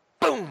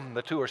 Boom,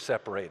 the two are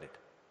separated.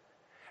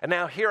 And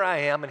now here I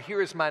am, and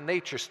here is my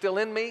nature still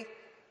in me,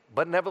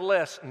 but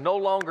nevertheless no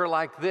longer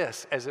like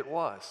this as it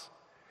was.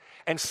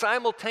 And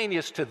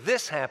simultaneous to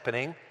this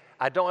happening,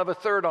 I don't have a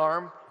third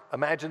arm.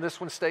 Imagine this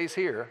one stays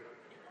here.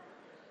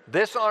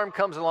 This arm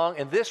comes along,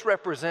 and this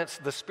represents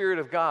the Spirit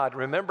of God.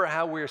 Remember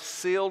how we're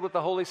sealed with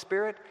the Holy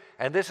Spirit?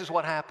 And this is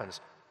what happens.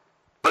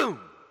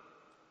 Boom!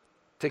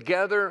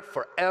 Together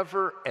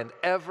forever and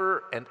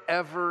ever and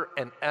ever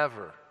and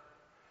ever.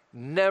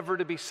 Never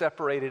to be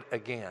separated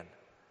again.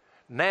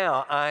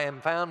 Now I am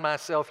found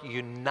myself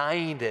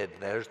united.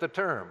 There's the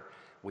term.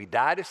 We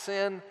die to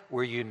sin.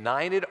 We're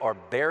united or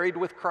buried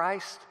with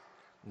Christ.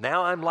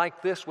 Now I'm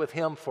like this with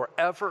him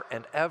forever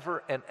and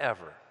ever and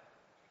ever.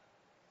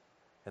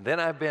 And then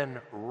I've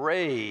been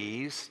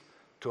raised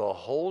to a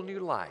whole new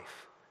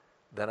life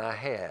than I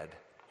had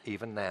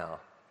even now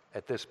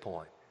at this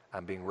point.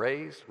 I'm being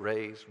raised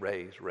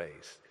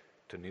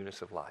to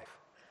newness of life.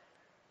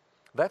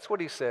 That's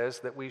what he says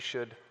that we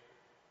should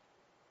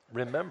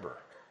remember.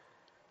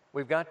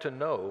 We've got to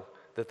know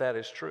that that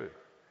is true.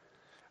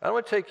 I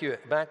want to take you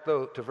back,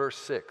 though, to verse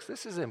 6.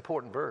 This is an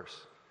important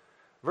verse.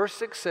 Verse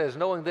 6 says,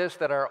 knowing this,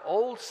 that our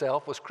old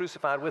self was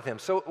crucified with him.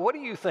 So what do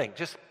you think?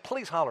 Just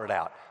please holler it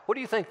out. What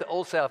do you think the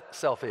old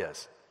self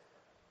is?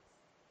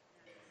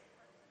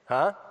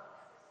 Huh?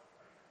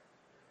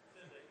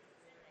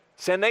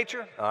 Sin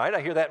nature? All right,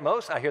 I hear that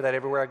most. I hear that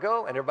everywhere I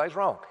go, and everybody's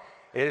wrong.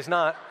 It is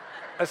not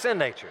a sin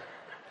nature.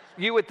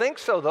 You would think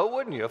so, though,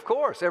 wouldn't you? Of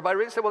course. Everybody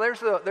reads and say,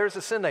 well, there's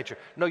the sin nature.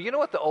 No, you know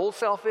what the old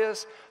self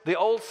is? The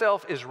old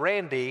self is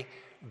Randy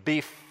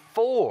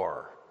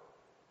before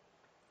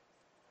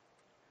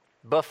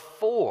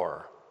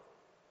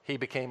he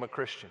became a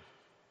Christian.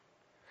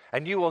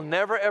 And you will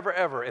never, ever,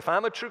 ever, if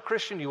I'm a true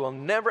Christian, you will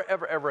never,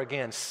 ever, ever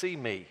again see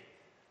me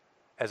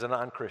as a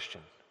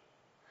non-Christian.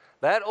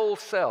 That old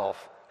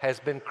self has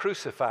been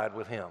crucified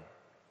with him.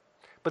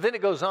 But then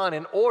it goes on,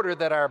 in order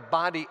that our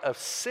body of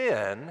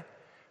sin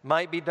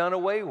might be done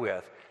away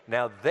with.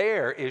 Now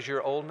there is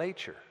your old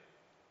nature.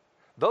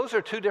 Those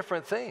are two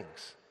different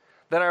things.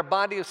 That our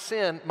body of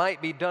sin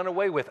might be done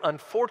away with.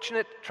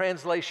 Unfortunate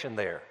translation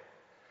there.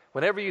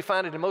 Whenever you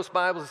find it in most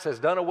Bibles, it says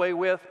done away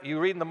with. You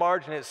read in the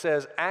margin, it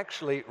says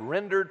actually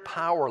rendered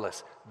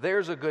powerless.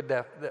 There's a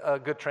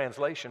good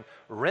translation.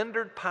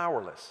 Rendered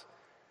powerless.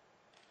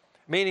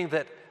 Meaning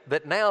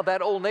that now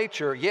that old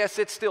nature, yes,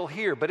 it's still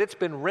here, but it's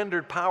been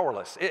rendered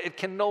powerless. It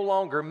can no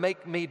longer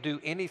make me do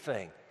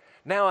anything.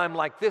 Now I'm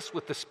like this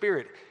with the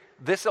Spirit.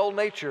 This old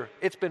nature,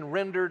 it's been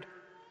rendered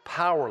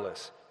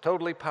powerless,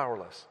 totally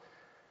powerless.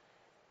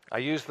 I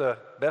use the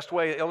best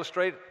way to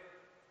illustrate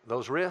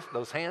those wrists,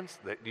 those hands,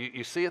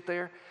 you see it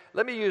there?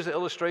 Let me use the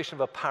illustration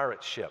of a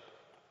pirate ship.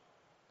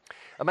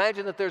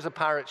 Imagine that there's a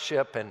pirate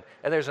ship and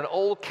there's an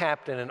old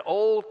captain, and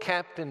old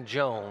Captain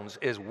Jones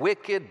is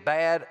wicked,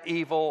 bad,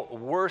 evil,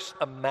 worst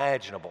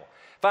imaginable.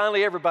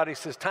 Finally, everybody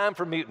says, time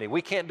for mutiny.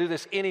 We can't do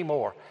this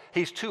anymore.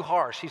 He's too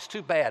harsh. He's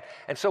too bad.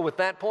 And so at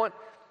that point,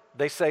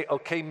 they say,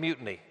 okay,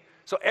 mutiny.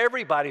 So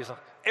everybody's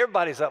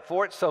up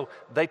for it. So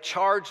they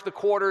charge the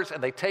quarters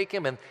and they take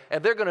him and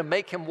they're going to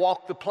make him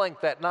walk the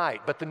plank that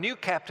night. But the new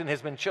captain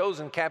has been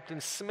chosen, Captain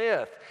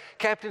Smith.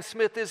 Captain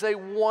Smith is a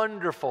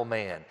wonderful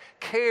man,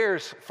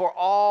 cares for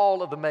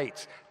all of the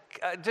mates,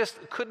 just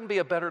couldn't be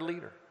a better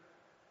leader.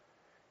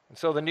 And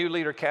so the new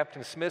leader,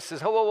 Captain Smith,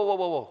 says,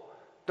 whoa,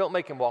 don't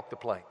make him walk the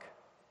plank.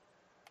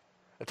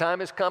 The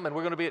time is coming,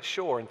 we're going to be at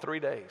shore in 3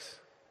 days.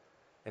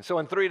 And so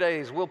in 3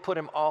 days, we'll put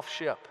him off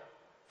ship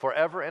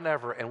forever and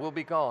ever, and we'll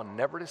be gone,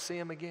 never to see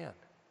him again.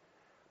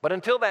 But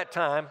until that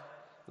time,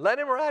 let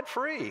him ride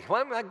free.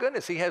 Well, my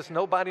goodness, he has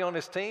nobody on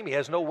his team. He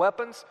has no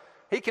weapons.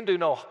 He can do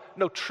no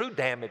true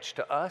damage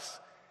to us.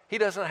 He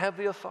doesn't have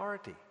the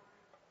authority.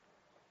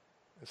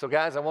 And so,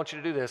 guys, I want you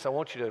to do this. I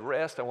want you to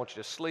rest. I want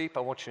you to sleep. I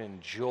want you to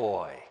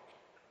enjoy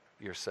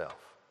yourself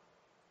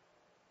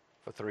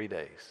for 3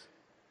 days.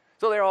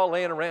 So they're all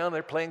laying around.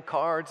 They're playing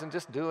cards and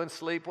just doing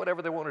sleep,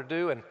 whatever they want to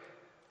do. And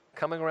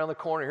coming around the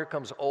corner, here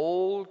comes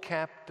old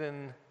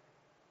Captain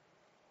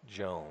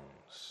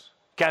Jones.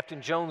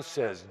 Captain Jones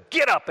says,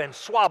 get up and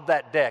swab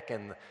that deck.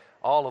 And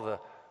all of the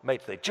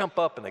mates, they jump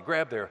up and they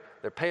grab their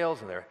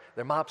pails and their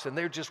mops, and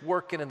they're just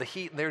working in the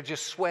heat, and they're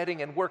just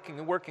sweating and working.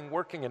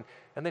 And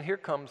then here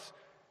comes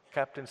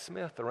Captain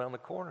Smith around the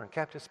corner. And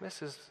Captain Smith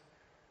says,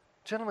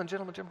 gentlemen,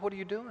 what are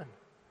you doing?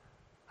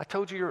 I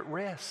told you you're at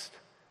rest.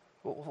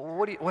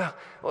 What do you, well,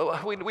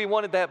 we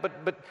wanted that,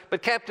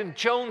 but Captain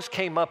Jones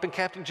came up, and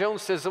Captain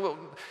Jones says, well,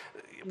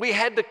 we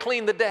had to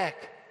clean the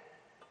deck.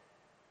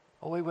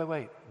 Oh,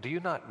 wait. Do you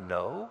not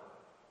know?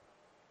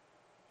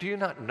 Do you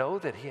not know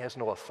that he has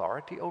no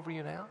authority over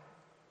you now?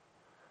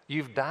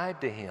 You've died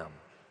to him.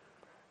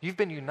 You've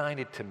been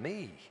united to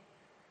me,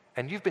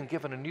 and you've been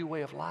given a new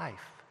way of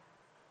life.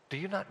 Do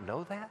you not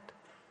know that?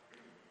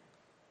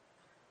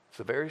 It's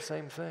the very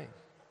same thing.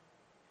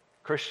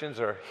 Christians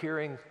are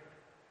hearing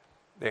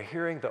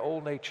the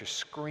old nature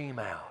scream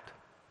out.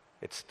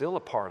 It's still a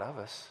part of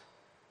us.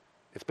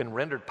 It's been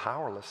rendered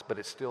powerless, but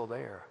it's still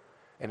there.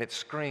 And it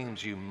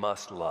screams, you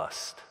must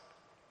lust.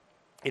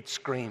 It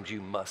screams,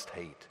 you must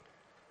hate.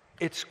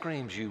 It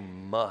screams, you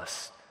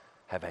must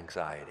have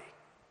anxiety.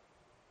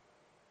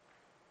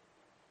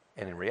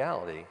 And in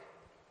reality,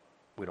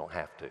 we don't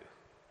have to.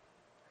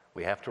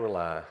 We have to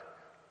rely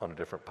on a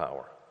different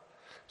power.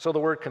 So the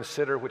word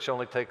consider, which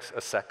only takes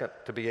a second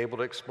to be able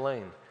to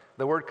explain,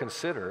 the word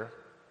consider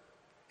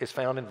is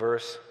found in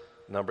verse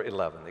number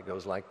 11. It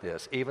goes like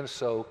this: even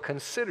so,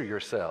 consider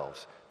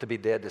yourselves to be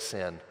dead to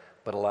sin,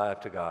 but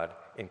alive to God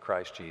in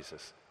Christ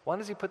Jesus. Why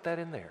does he put that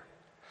in there?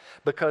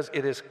 Because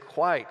it is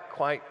quite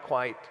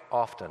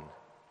often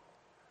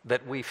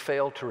that we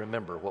fail to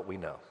remember what we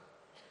know.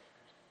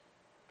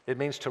 It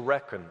means to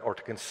reckon or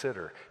to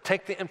consider.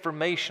 Take the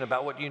information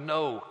about what you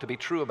know to be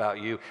true about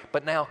you,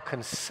 but now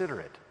consider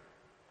it.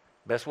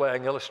 Best way I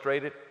can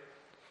illustrate it,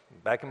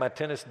 back in my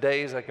tennis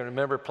days, I can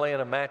remember playing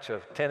a match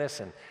of tennis,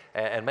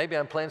 and maybe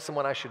I'm playing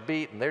someone I should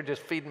beat, and they're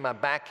just feeding my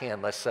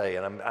backhand, let's say,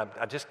 and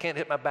I just can't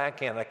hit my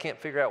backhand. I can't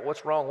figure out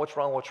what's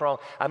wrong.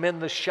 I'm in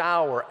the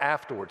shower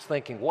afterwards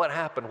thinking, what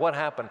happened?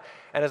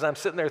 And as I'm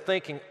sitting there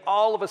thinking,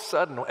 all of a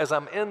sudden, as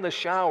I'm in the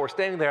shower,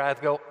 standing there, I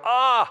go,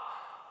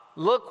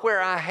 look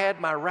where I had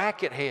my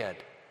racket head.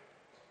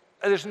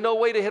 There's no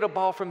way to hit a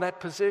ball from that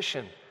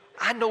position.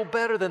 I know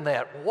better than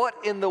that. What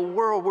in the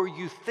world were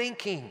you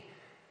thinking?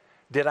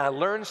 Did I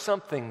learn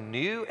something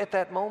new at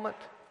that moment?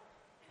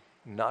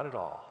 Not at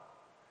all.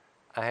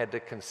 I had to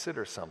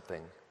consider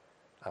something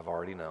I've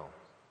already known.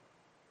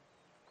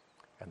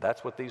 And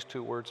that's what these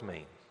two words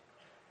mean.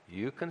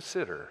 You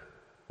consider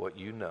what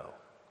you know.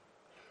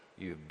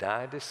 You've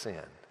died to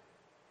sin.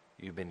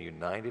 You've been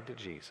united to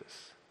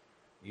Jesus.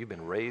 You've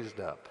been raised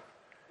up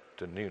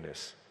to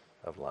newness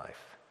of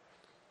life.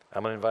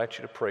 I'm going to invite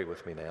you to pray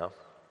with me now.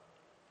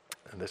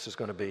 And this is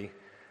going to be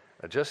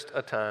just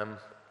a time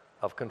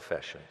of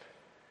confession.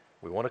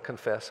 We want to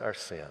confess our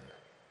sin.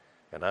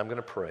 And I'm going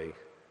to pray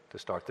to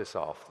start this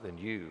off. Then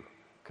you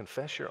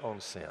confess your own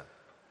sin.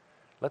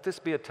 Let this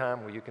be a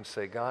time where you can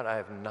say, God, I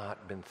have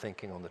not been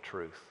thinking on the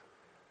truth.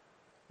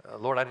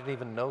 Lord, I didn't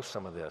even know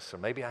some of this, or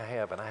maybe I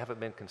have, and I haven't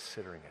been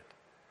considering it.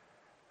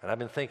 And I've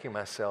been thinking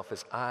myself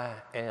as I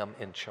am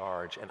in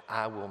charge, and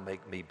I will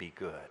make me be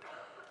good.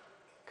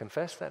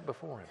 Confess that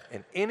before him.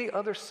 And any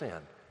other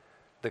sin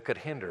that could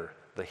hinder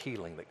the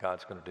healing that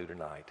God's going to do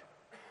tonight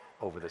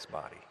over this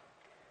body.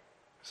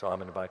 So I'm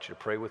going to invite you to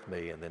pray with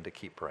me and then to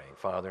keep praying.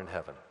 Father in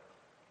heaven,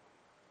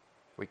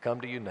 we come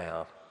to you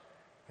now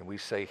and we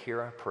say,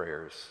 hear our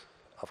prayers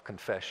of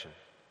confession.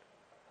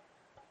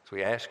 So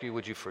we ask you,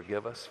 would you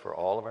forgive us for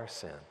all of our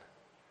sin?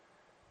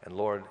 And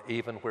Lord,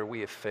 even where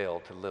we have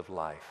failed to live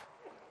life,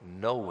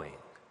 knowing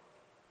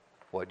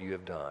what you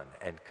have done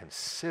and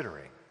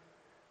considering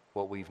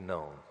what we've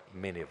known,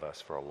 many of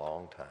us, for a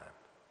long time.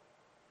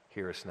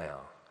 Hear us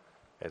now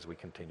as we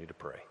continue to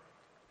pray.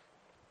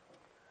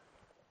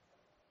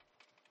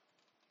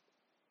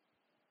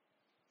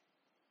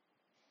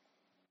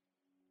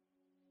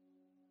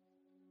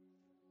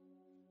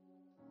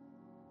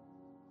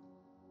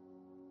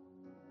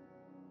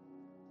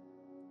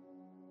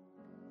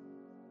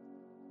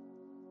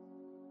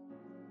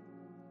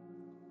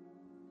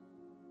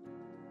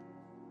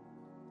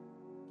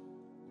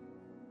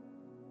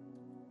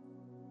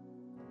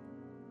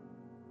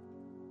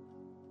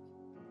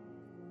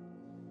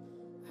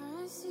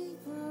 I see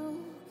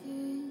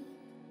broken,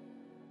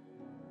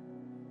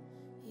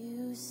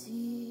 you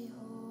see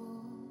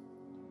whole.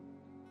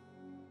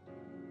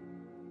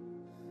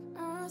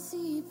 I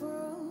see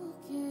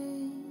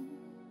broken,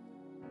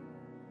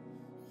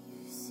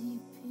 you see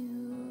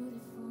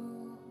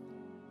beautiful.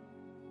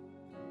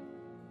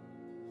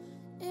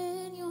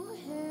 And you're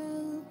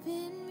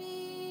helping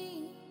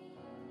me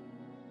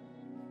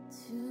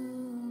to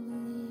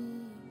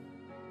believe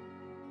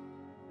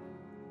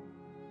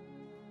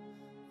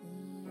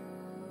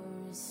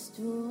you're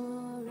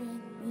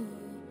restoring me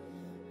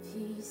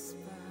piece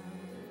by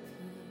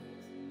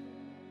piece.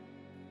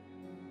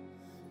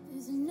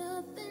 There's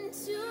nothing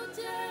too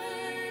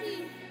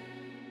dirty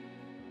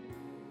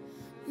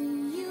that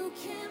you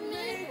can't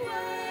make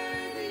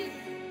worthy.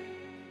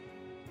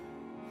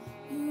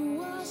 You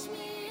wash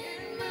me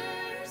in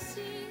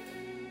mercy.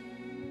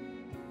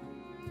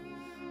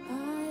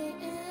 I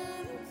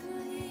am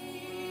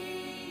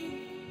clean.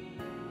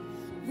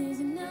 There's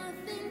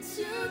nothing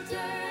too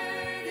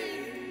dirty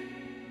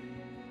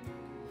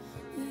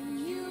that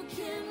you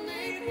can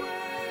make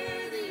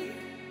worthy.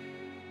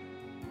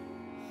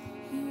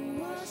 You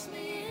wash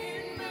me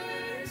in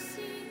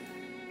mercy.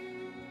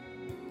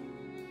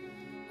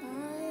 I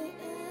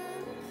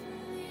am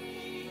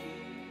clean.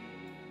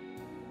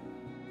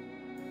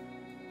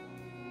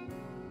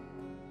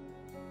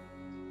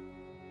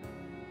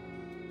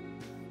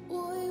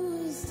 What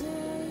was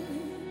dead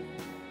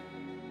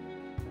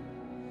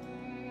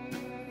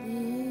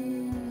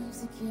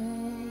lives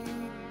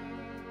again.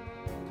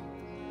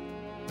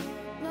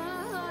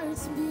 My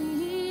heart's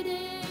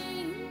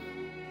beating,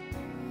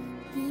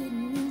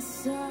 beating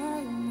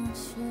inside my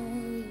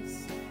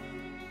chest.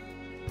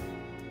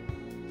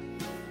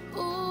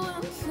 Oh,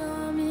 I'm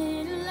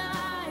coming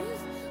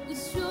alive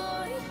with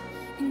joy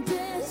and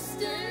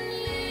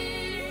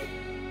destiny.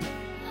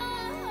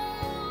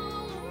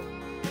 Oh,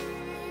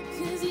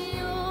 'cause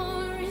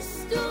you're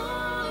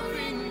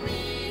restoring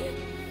me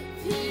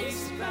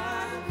piece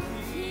by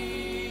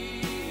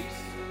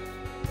piece.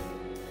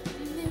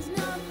 There's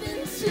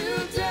nothing too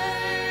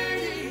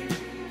dirty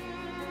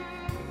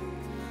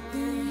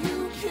that you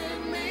can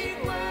make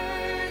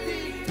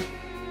worthy.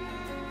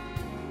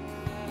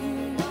 You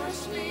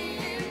wash me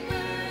in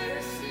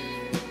mercy.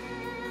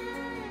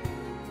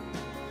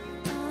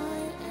 I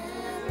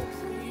am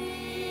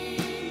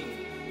clean.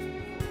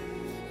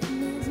 And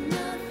there's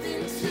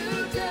nothing too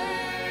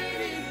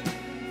dirty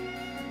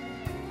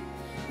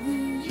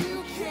that you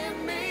can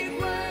make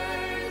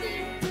worthy.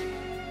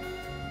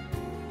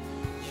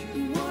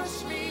 You wash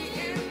me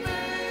in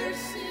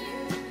mercy.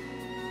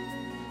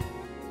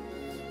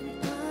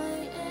 And I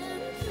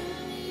am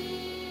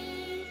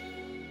clean.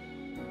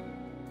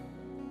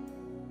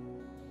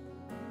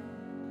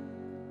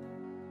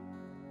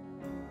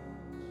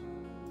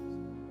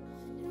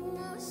 And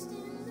washed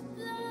in the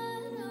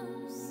blood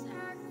of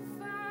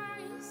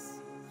sacrifice.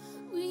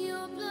 With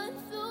your blood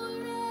flowed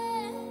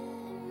red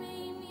and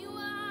made me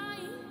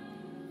white.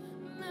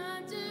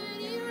 My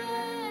dirty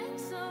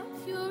rags are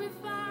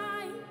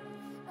purified.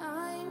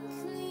 I'm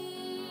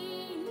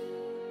clean.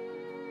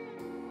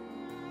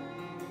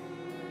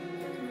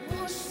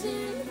 Washed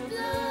in the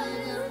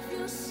blood of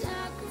your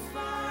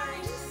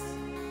sacrifice.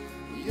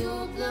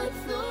 Your blood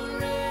flowed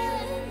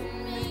red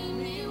and made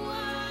me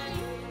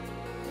white.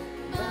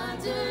 My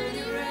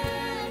dirty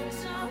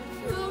rags are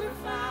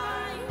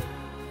purified.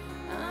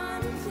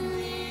 I'm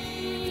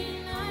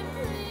clean. I'm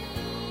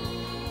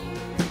clean.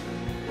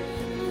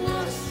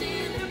 Washed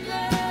in the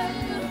blood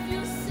of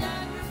your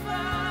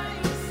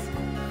sacrifice.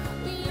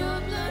 Your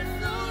blood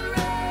flowed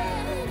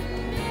red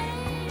and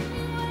made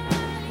me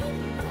white.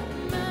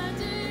 My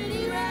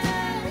dirty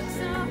rags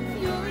are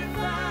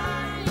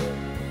purified.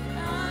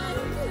 I'm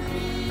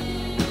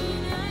clean.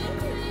 I'm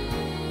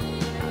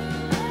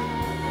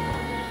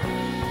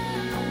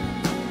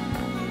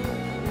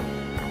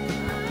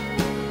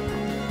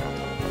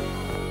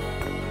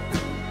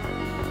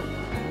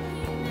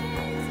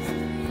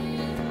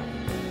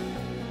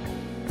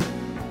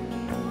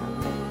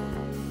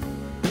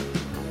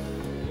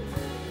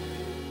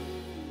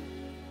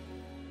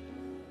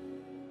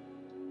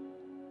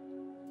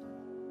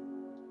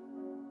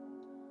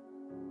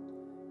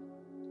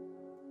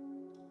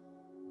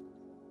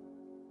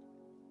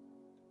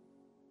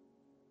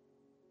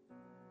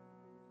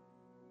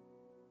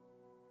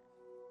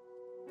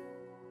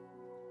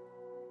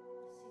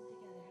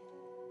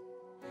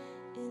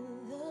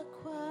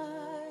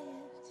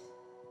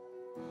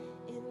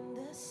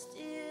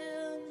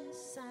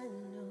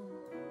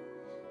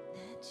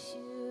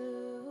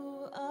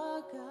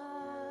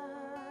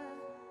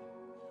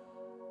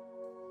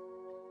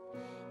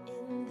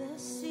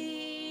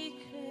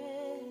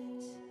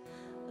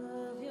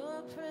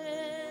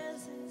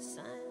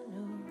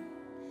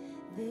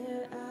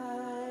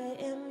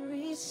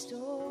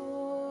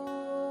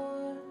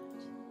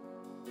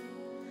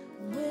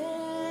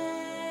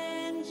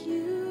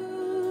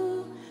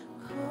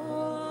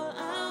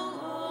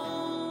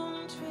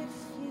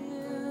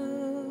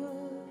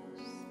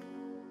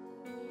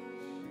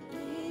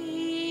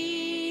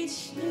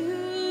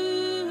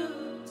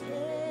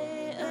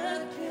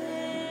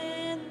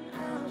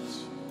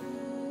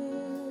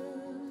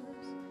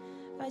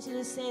invite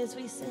you to stand as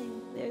we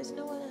sing. There's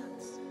no one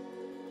else.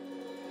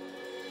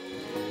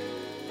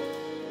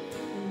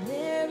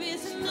 There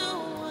is no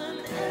one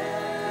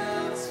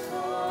else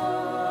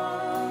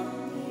for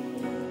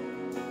me.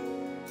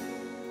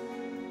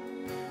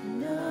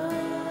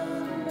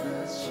 None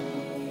but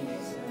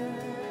Jesus,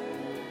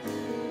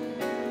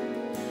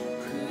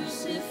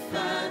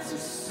 crucified to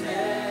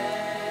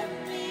set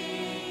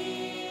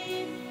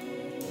me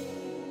free.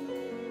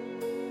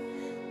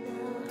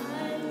 Now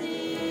I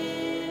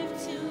live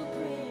to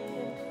bring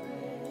Him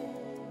praise.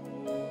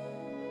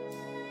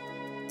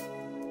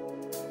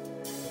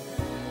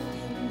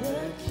 In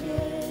the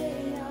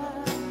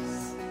chaos,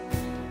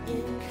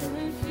 in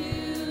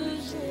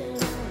confusion,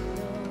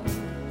 Lord,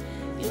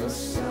 You're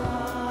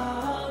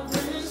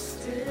sovereign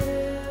still.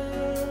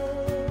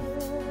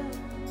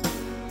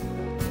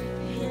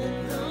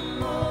 In the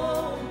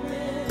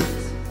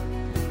moment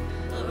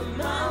of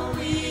my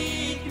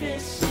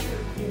weakness, You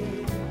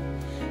give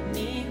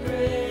me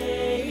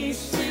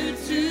grace to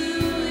do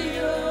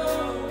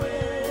Your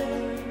will.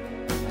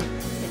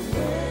 And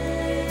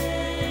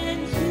when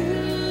You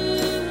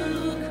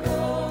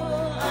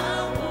call, I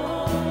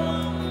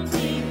won't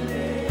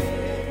delay.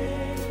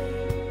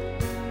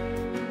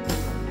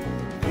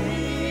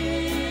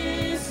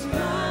 This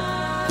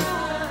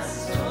my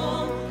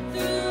song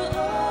through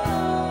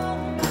all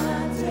my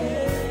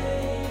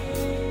days.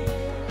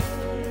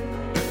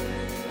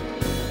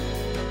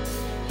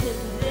 If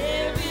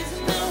there is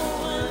no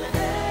one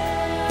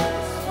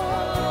else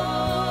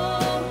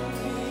for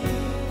me,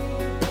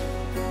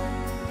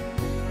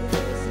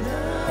 there's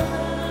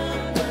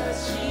none but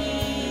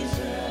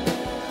Jesus,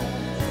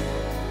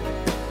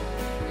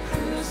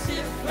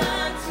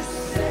 crucified to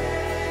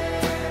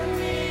set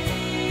me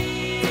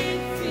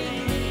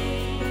free.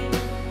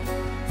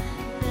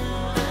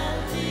 Now I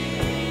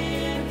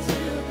live to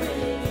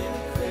bring Him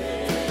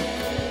praise.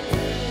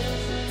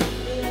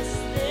 Yes,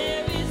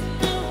 there is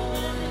no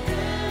one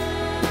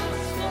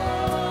else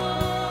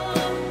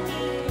for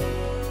me.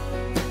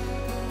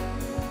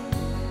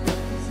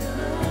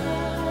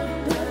 None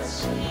but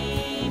Jesus,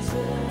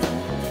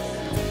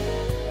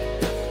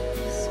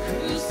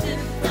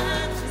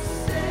 crucified to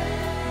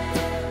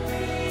set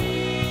me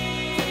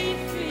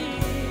free.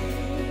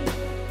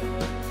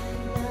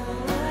 Now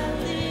I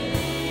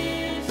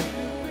live to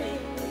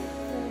bring Him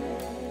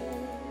praise.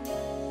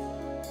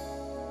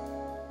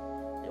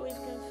 That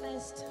we've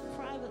confessed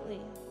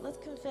privately. Let's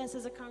confess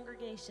as a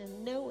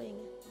congregation, knowing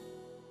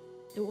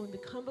that when we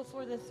come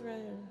before the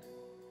throne,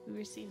 we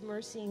receive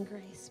mercy and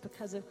grace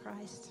because of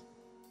Christ.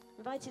 I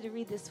invite you to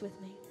read this with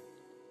me.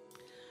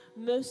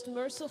 Most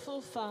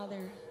merciful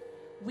Father,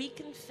 we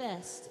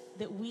confess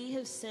that we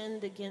have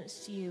sinned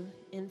against You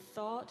in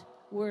thought,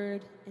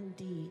 word, and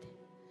deed,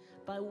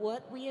 by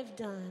what we have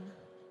done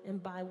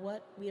and by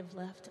what we have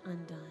left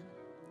undone.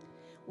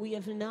 We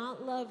have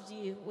not loved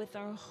You with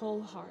our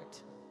whole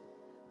heart.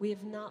 We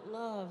have not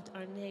loved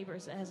our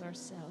neighbors as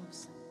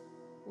ourselves.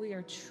 We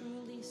are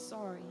truly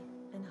sorry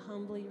and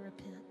humbly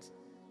repent.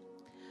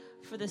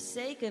 For the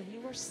sake of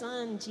Your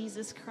Son,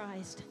 Jesus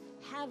Christ,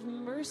 have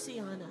mercy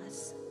on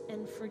us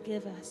and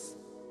forgive us,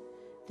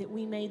 that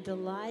we may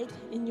delight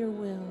in Your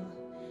will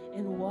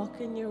and walk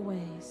in Your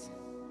ways,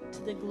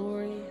 to the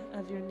glory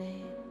of Your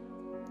name.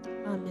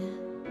 Amen.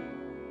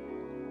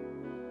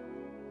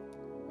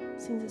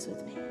 Sing this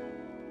with me.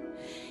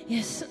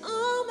 Yes,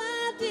 all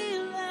my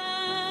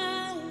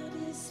delight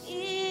is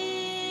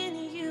in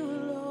You,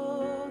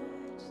 Lord.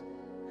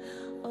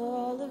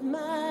 All of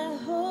my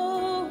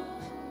hope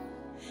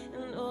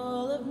and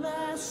all of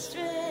my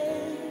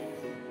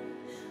strength,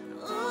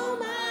 all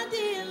my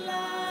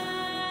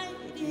delight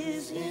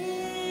is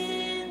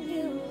in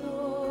You,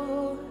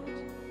 Lord,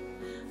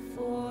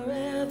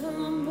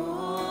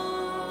 forevermore.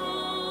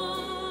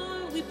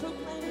 We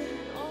proclaim it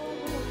all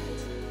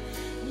night.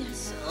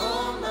 Yes,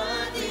 all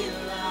my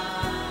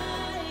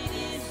delight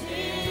is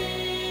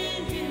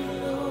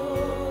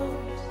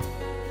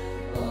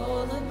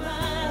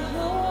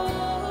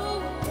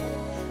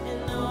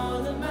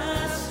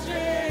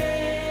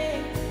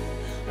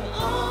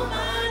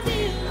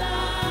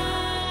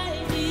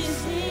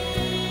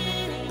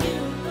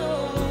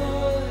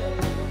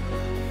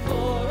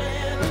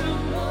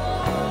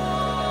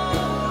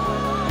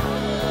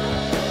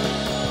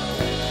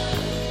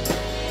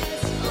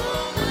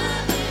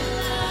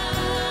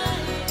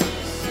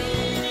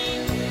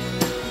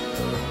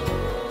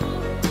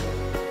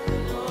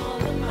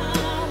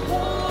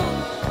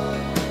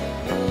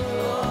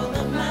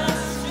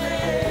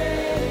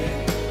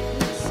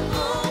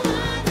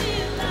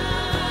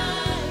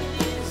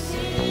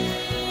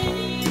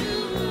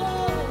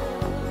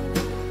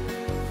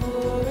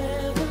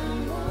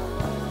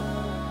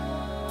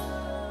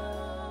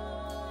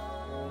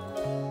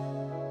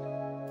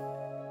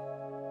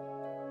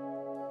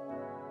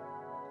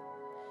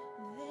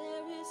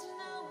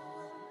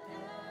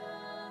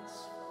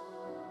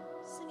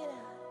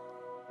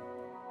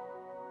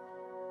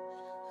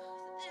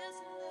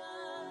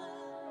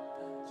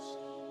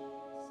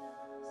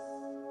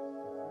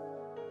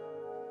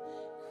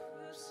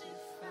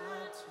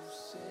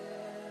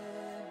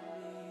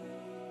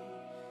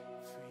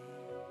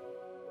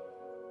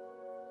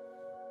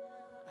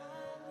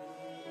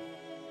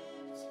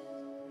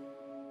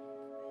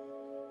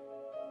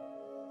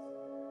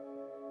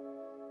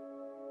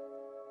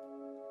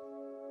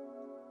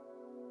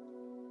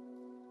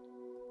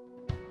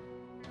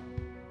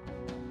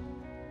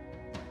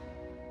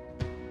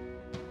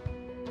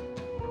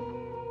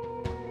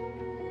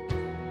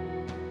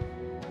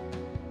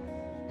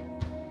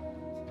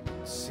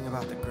Sing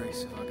about the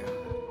grace of our God.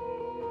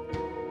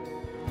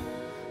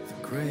 The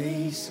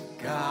grace of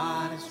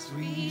God has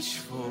reached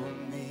for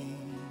me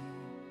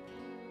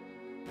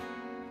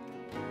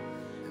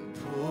and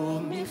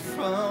pulled me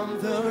from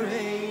the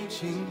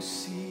raging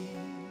sea,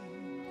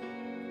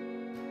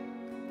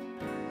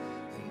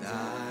 and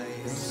I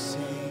am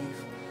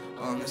safe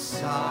on the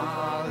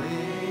solid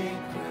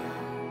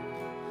ground.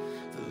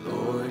 The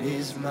Lord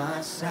is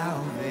my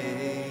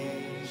salvation.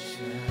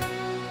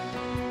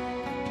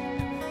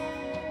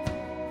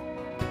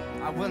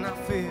 I will not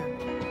fear.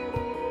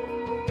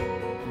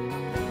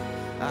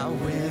 I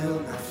will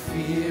not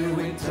fear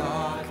when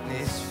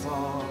darkness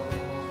falls.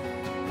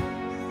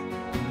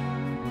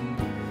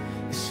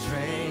 His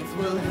strength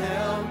will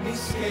help me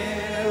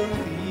scale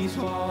these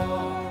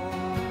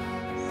walls.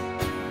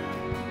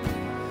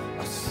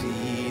 I'll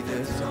see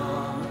the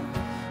dawn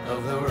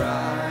of the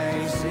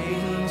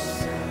rising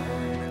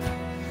sun.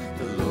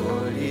 The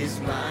Lord is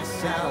my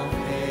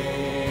salvation.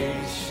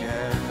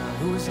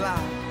 Who is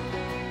like?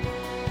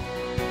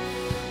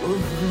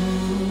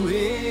 Who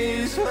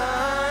is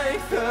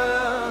like the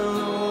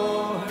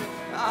Lord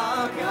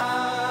our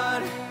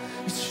God?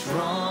 He's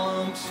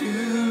strong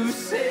to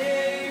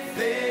save,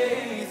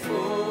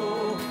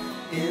 faithful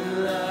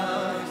in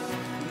love.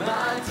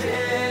 My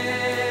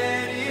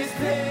debt is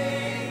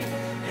paid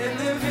and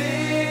the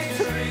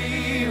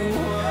victory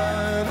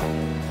won.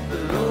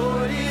 The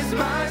Lord is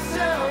my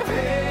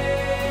salvation.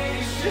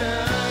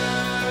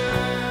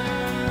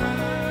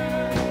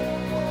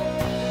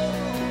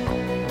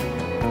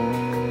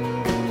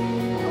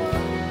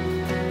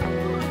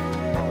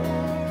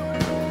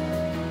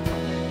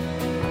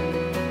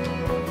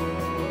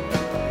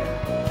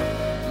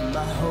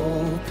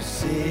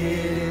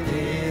 Sitting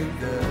in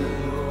the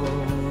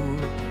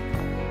Lord,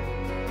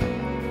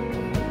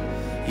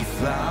 He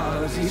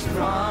flowers His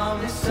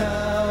promise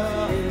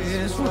of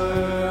His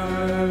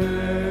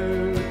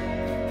word.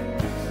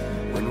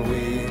 When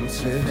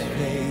winter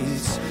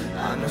fades, I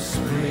know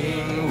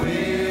spring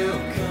will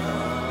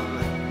come.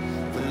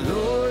 The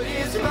Lord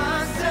is my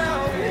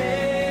salvation.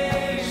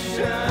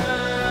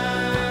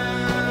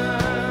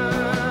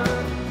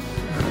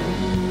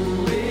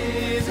 Who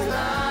is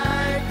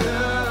like the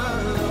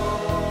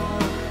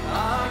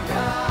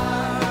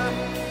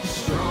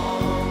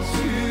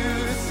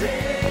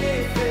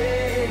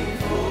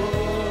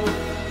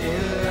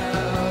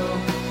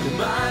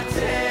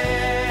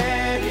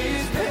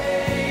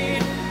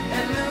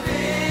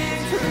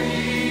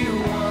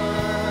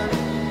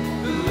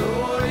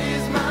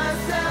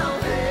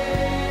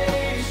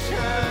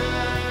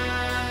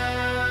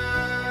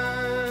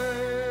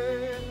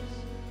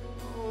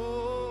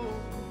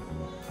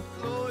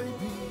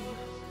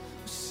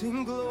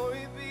sing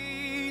glory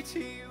be to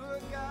you,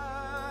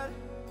 God.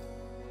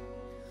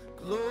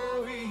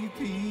 Glory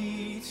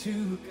be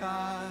to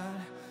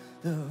God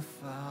the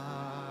Father.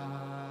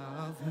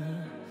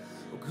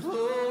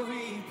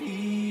 Glory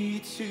be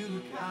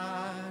to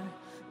God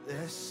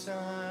the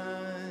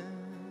Son.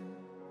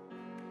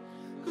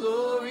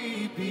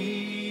 Glory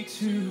be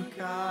to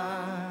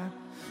God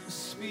the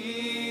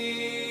Spirit.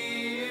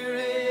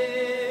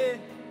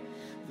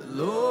 The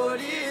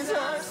Lord is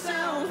our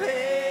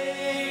salvation.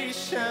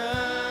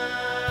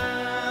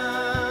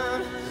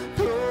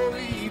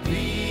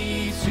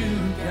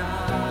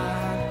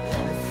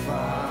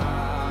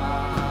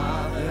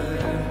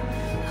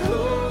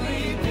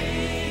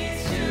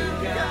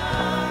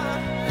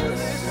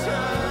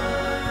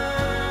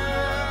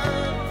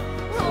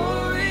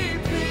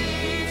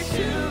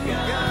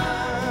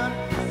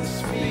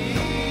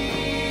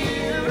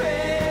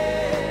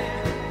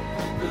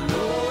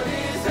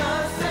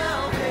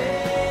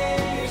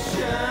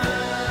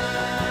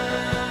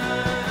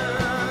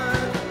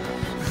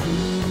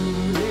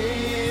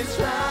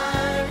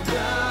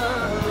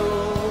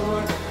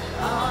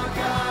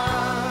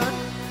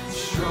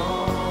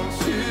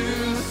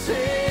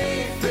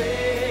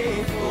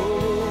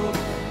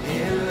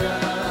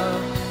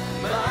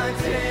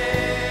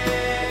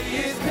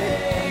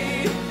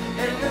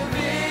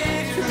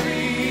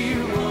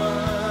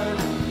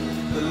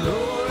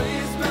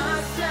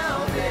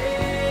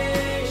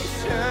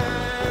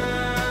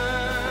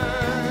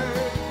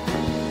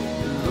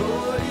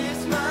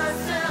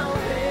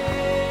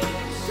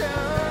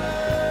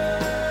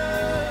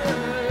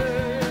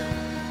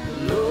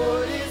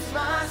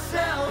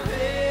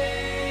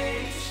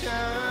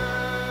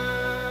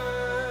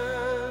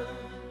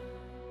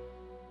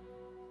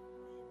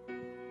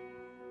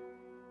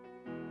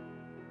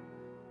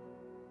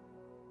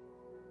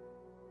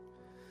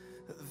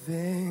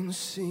 Then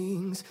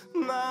sings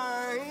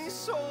my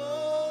soul,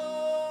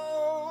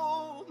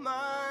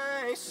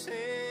 my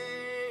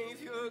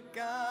Savior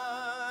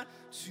God,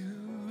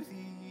 to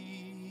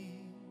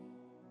thee.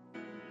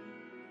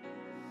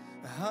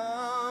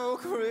 How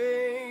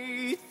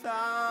great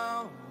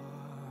thou art,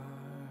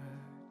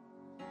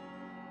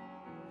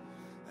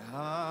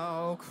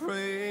 how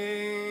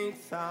great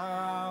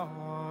thou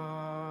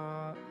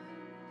art.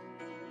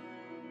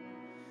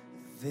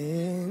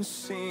 Then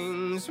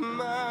sings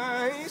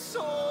my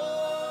soul,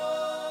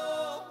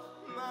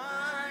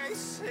 my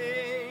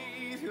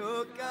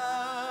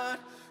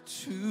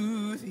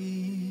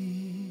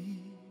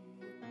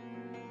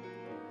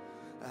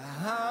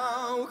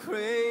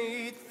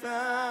great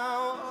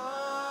thou art.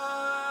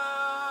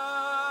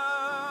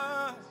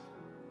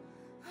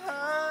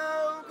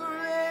 How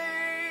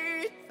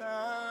great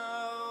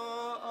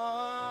thou art.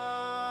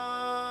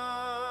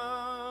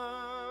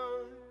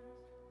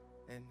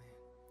 Amen.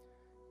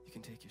 You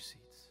can take your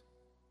seats.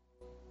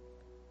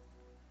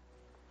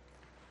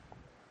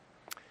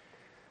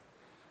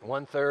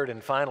 One third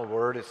and final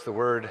word is the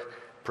word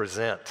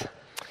present.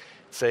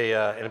 It's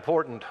an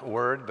important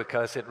word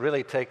because it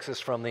really takes us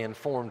from the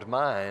informed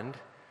mind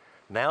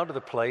now to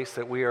the place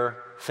that we are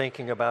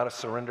thinking about a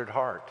surrendered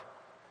heart.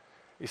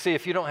 You see,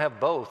 if you don't have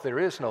both, there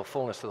is no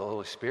fullness of the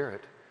Holy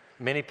Spirit.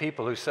 Many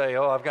people who say,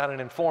 oh, I've got an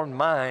informed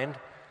mind,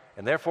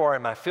 and therefore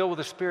am I filled with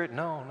the Spirit?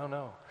 No, no,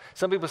 no.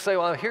 Some people say,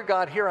 well, here,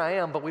 God, here I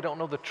am, but we don't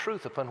know the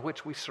truth upon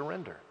which we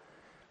surrender.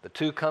 The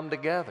two come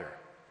together.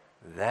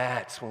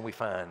 That's when we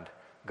find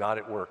God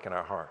at work in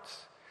our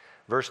hearts.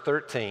 Verse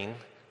 13,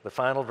 the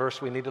final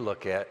verse we need to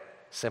look at,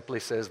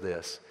 simply says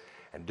this,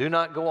 and do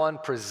not go on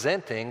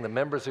presenting the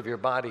members of your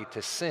body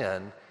to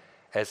sin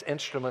as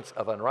instruments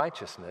of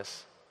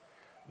unrighteousness,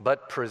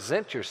 but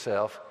present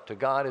yourself to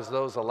God as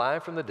those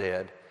alive from the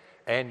dead,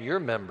 and your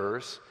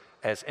members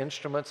as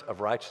instruments of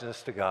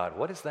righteousness to God.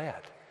 What is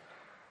that?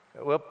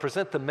 Well,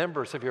 present the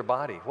members of your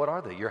body. What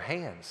are they? Your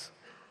hands,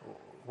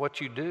 what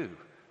you do.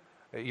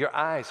 Your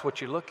eyes,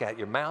 what you look at.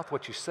 Your mouth,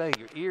 what you say.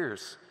 Your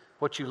ears,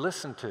 what you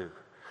listen to.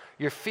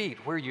 Your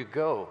feet, where you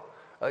go.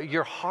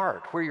 Your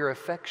heart, where your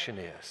affection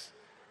is.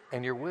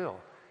 And your will.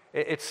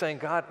 It's saying,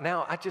 God,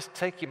 now I just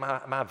take you,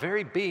 my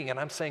very being, and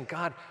I'm saying,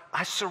 God,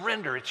 I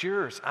surrender. It's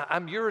yours.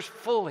 I'm yours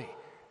fully.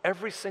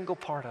 Every single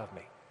part of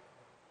me.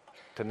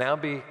 To now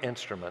be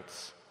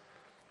instruments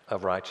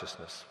of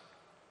righteousness.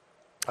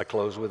 I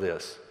close with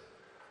this.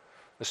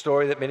 A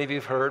story that many of you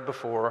have heard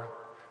before,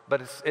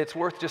 but it's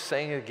worth just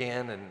saying it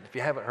again, and if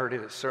you haven't heard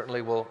it, it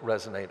certainly will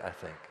resonate, I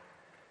think.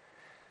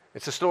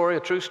 It's a story, a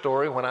true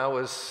story, when I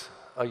was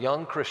a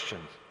young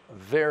Christian,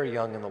 very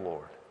young in the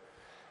Lord.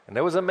 And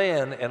there was a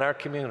man in our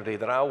community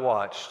that I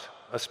watched,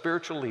 a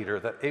spiritual leader,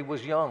 that he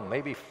was young,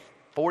 maybe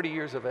 40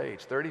 years of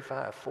age,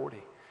 35, 40.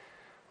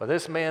 But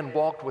this man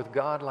walked with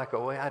God like a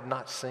way I had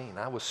not seen.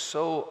 I was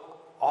so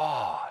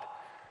awed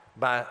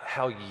by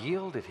how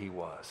yielded he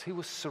was. He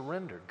was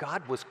surrendered.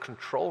 God was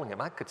controlling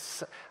him. I could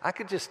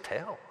just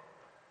tell.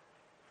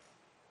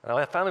 And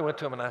I finally went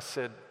to him and I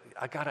said,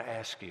 I got to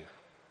ask you,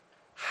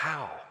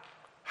 how?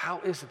 How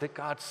is it that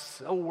God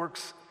so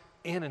works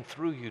in and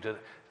through you to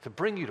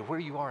bring you to where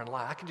you are in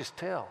life? I can just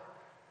tell.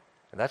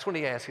 And that's when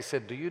he asked, he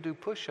said, do you do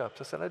push-ups?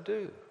 I said, I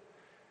do.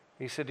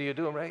 He said, do you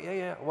do them right?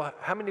 Yeah. Well,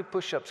 how many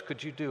push-ups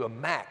could you do? A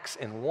max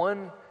in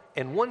one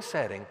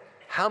setting,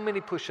 how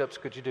many push-ups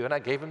could you do? And I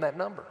gave him that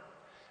number.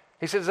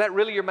 He said, is that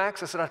really your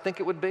max? I said, I think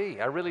it would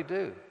be. I really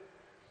do.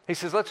 He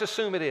says, let's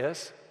assume it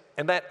is,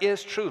 and that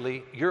is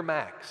truly your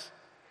max.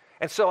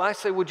 And so I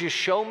say, would you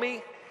show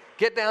me?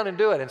 Get down and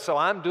do it. And so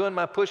I'm doing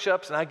my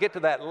push-ups, and I get to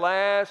that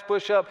last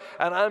push-up,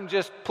 and I'm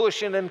just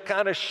pushing and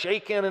kind of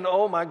shaking, and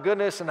oh my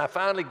goodness, and I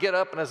finally get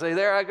up, and I say,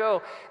 there I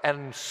go.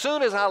 And as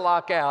soon as I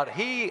lock out,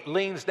 he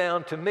leans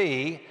down to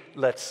me,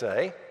 let's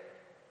say,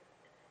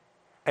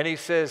 and he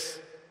says,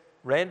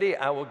 Randy,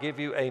 I will give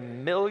you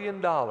 $1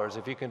 million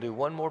if you can do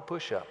one more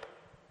push-up.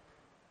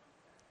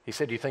 He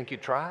said, do you think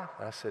you'd try?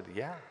 I said,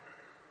 yeah.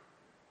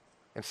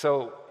 And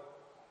so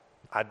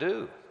I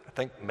do. I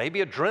think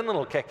maybe adrenaline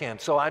will kick in.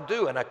 So I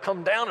do, and I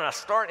come down and I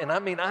start, and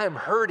I am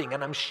hurting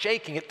and I'm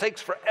shaking. It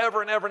takes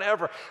forever and ever and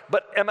ever.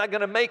 But am I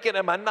going to make it?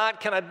 Am I not?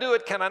 Can I do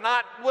it? Can I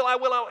not? Will I?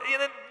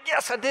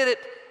 Yes, I did it.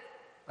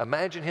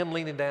 Imagine him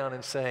leaning down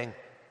and saying,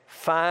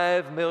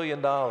 $5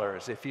 million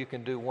if you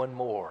can do one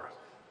more.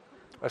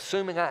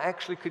 Assuming I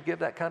actually could give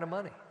that kind of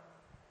money.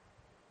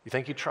 You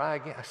think you'd try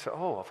again? I said,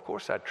 oh, of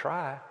course I'd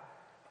try.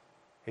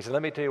 He said,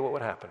 let me tell you what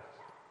would happen.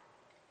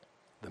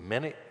 The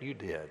minute you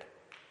did,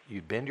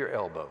 you'd bend your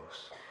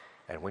elbows,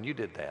 and when you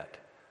did that,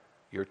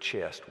 your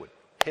chest would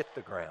hit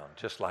the ground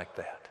just like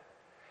that.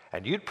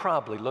 And you'd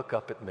probably look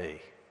up at me,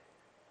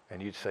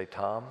 and you'd say,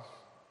 Tom,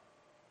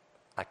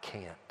 I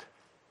can't.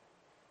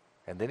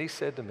 And then he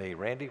said to me,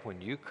 Randy,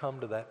 when you come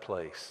to that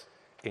place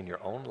in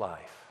your own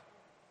life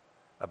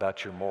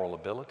about your moral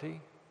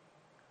ability,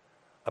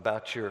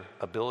 about your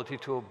ability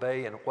to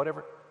obey and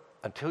whatever,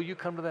 until you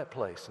come to that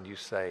place and you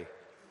say,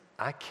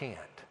 I can't,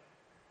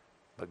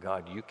 but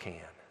God, you can.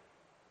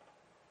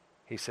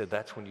 He said,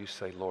 that's when you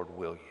say, Lord,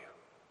 will you?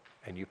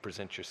 And you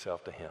present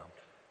yourself to him.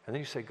 And then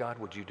you say, God,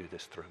 would you do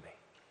this through me?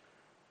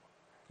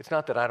 It's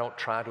not that I don't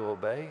try to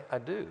obey, I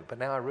do, but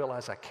now I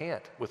realize I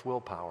can't with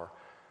willpower.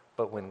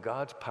 But when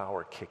God's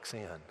power kicks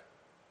in,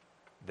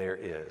 there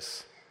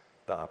is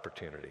the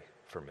opportunity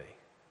for me.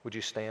 Would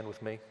you stand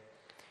with me?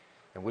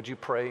 And would you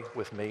pray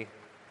with me?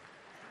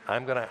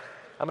 I'm gonna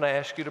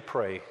ask you to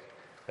pray,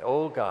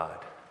 oh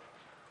God,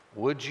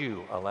 would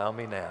you allow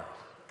me now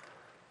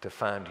to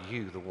find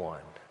you the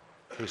one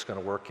who's going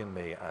to work in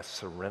me? I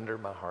surrender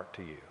my heart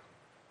to you.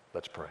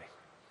 Let's pray.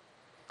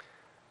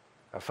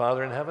 Our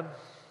Father in heaven,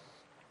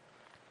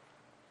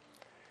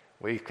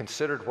 we've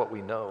considered what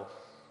we know.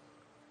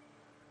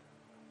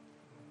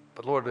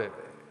 But Lord,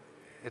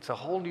 it's a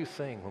whole new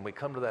thing when we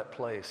come to that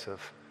place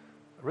of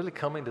really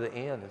coming to the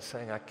end and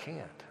saying, I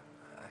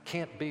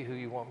can't be who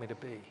you want me to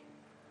be.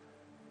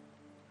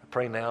 I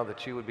pray now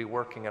that you would be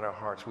working in our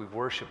hearts. We've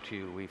worshiped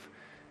you.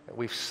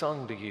 We've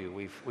sung to you.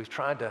 We've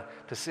tried to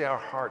see our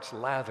hearts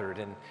lathered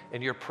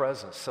in your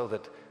presence so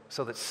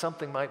that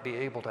something might be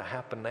able to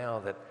happen now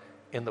that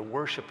in the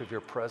worship of your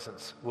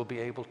presence we'll be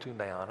able to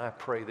now. And I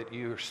pray that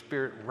your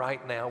Spirit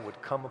right now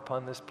would come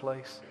upon this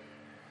place,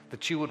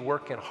 that you would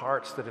work in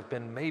hearts that have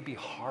been maybe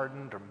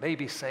hardened or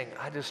maybe saying,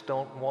 I just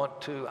don't want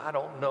to, I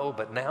don't know,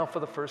 but now for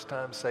the first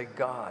time say,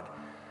 God,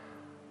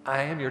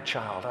 I am your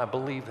child. I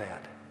believe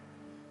that.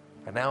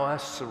 And now I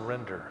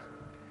surrender.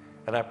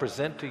 And I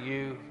present to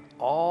you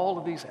all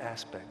of these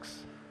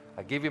aspects.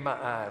 I give you my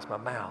eyes, my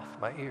mouth,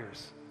 my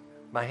ears,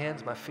 my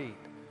hands, my feet,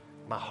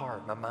 my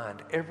heart, my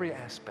mind, every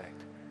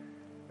aspect.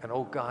 And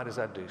oh God, as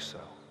I do so,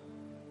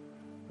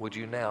 would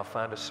you now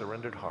find a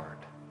surrendered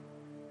heart,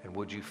 and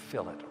would you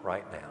fill it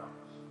right now?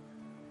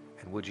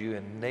 And would you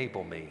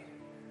enable me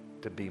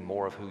to be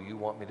more of who you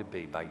want me to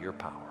be by your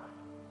power?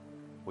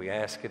 We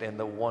ask it in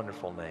the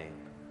wonderful name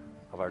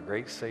of our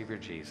great Savior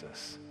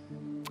Jesus.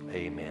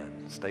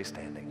 Amen. Stay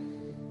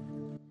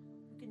standing.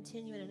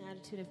 Continue in an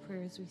attitude of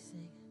prayer as we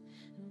sing.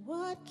 And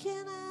what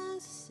can I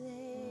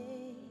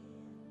say?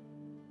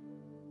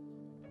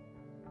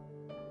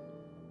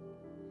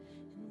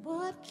 And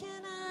what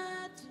can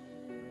I do?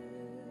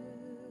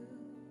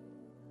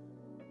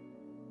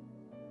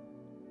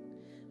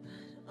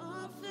 But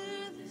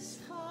offer this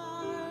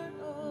heart,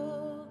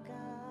 oh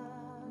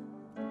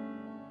God,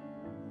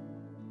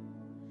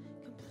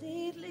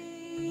 completely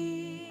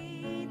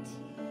to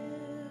you.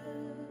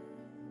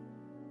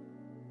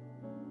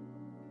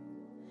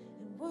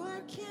 And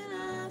what can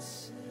I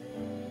say?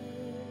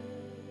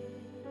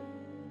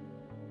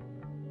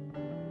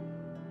 And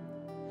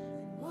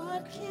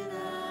what can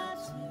I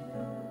do?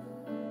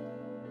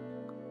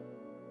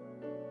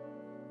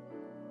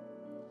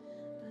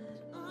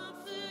 But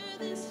offer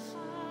this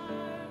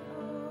heart,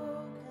 oh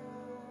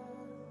God,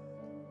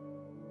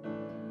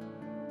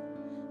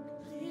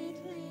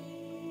 completely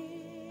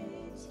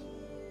to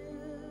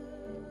you.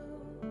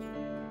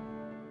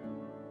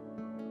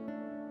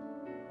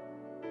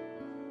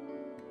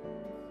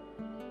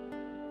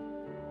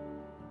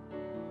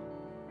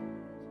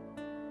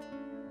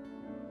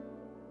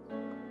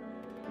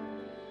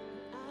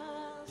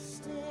 I'll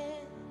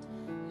stand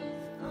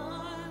with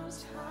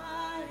arms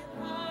high and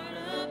heart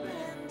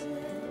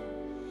abandoned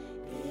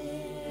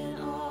in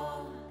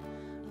awe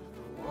of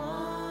the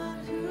one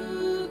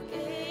who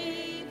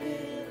gave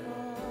it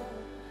all.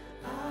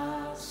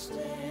 I'll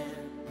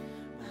stand,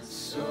 my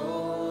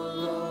soul,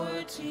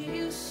 Lord, to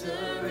you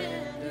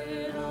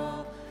surrendered.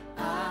 All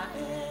I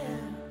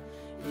am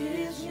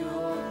is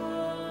yours.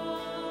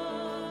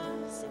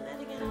 Sing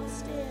that again. I'll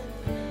stand.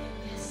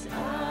 Yes,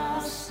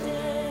 I'll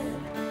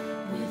stand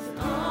with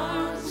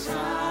arms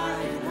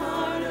high and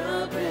heart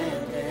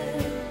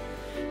abandoned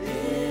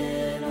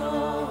in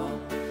awe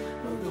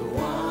of the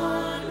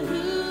one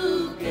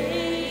who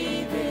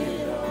gave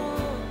it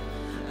all.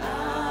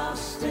 I'll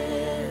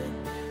stand,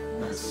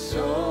 my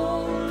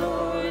soul,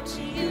 Lord,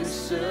 to you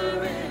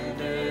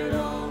surrendered.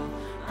 All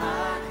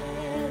I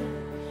am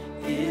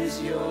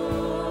is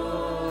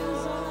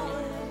yours.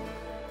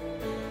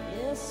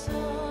 Yes,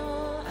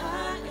 all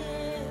I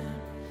am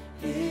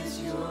is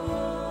yours.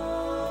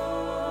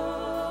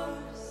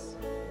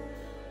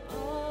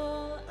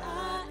 All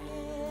I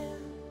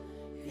am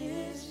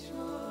is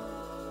yours.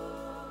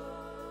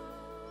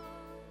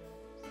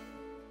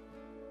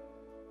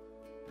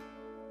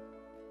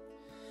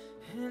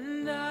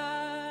 And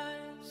I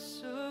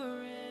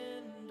surrender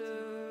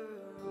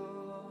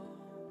all.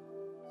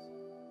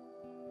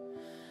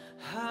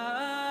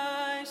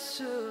 I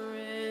surrender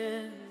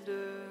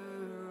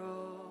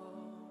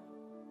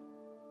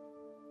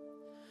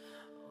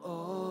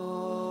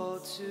all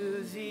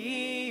to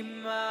thee,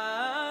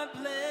 my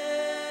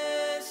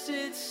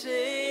blessed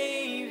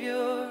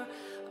Savior.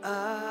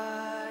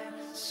 I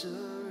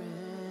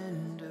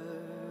surrender.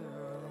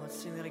 Let's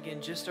sing that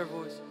again, just our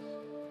voices.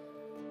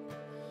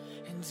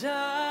 And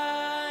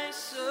I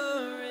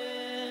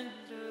surrender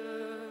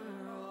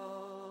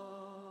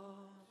all.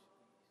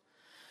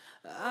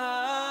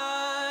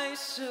 I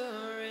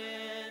surrender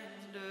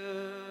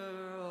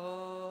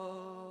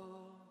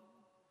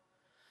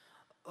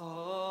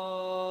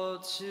all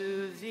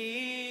to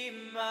thee,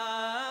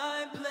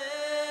 my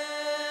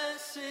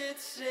blessed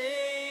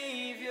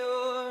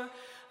Savior.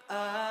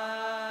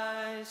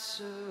 I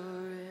surrender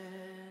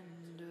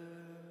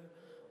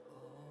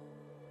all.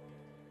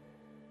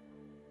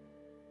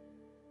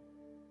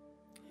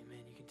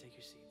 Amen. You can take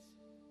your seats.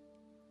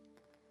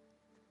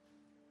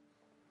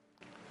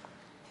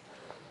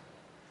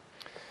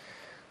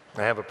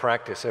 I have a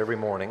practice every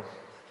morning.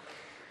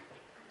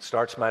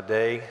 Starts my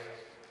day.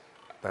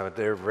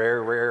 There are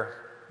very rare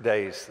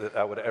days that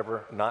I would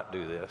ever not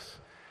do this.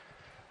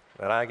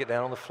 That I get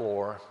down on the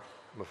floor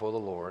before the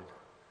Lord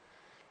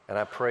and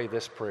I pray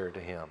this prayer to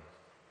Him.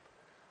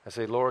 I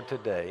say, Lord,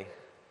 today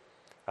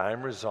I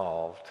am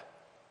resolved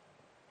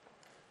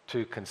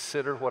to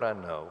consider what I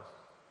know.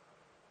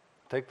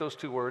 Take those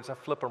two words, I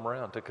flip them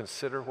around, to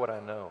consider what I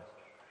know.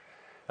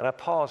 And I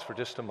pause for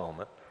just a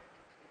moment,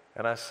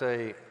 and I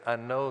say, I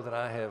know that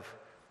I have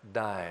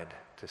died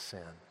to sin.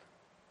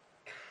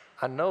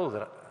 I know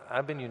that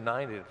I've been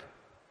united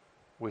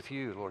with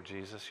you, Lord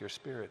Jesus, your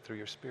Spirit, through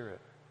your Spirit.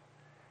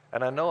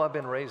 And I know I've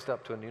been raised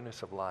up to a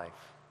newness of life.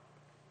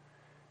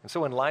 And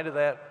so in light of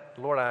that,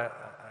 Lord, I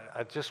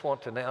just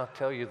want to now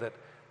tell you that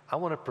I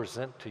want to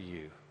present to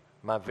you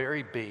my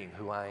very being,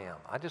 who I am.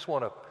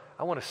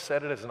 I want to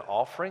set it as an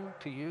offering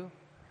to you.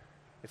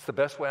 It's the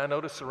best way I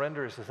know to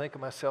surrender is to think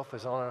of myself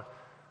as on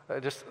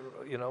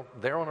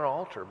there on an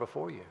altar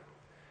before you.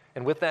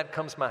 And with that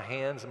comes my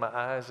hands and my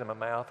eyes and my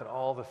mouth and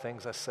all the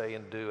things I say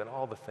and do and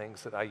all the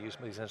things that I use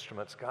with these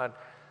instruments. God,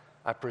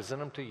 I present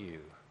them to you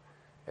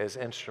as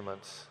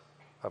instruments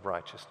of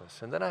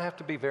righteousness. And then I have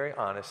to be very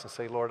honest and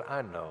say, Lord,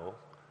 I know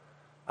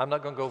I'm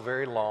not going to go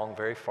very long,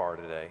 very far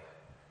today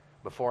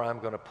before I'm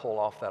going to pull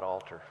off that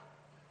altar.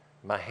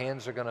 My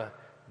hands are going to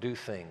do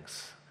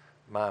things.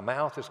 My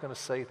mouth is going to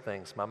say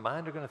things. My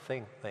mind are going to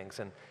think things.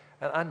 And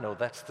I know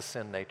that's the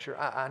sin nature.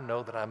 I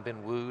know that I've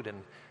been wooed.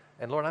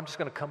 And Lord, I'm just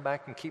going to come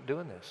back and keep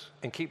doing this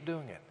and keep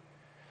doing it.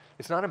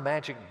 It's not a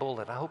magic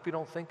bullet. I hope you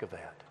don't think of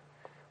that.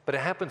 But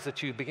it happens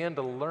that you begin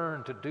to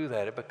learn to do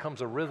that. It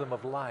becomes a rhythm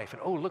of life.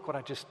 And oh, look what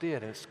I just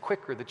did. And it's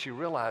quicker that you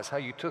realize how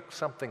you took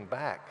something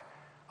back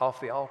off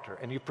the altar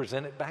and you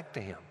present it back to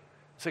him.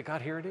 Say,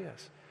 God, here it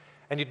is.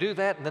 And you do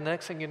that, and the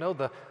next thing you know,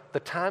 the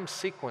time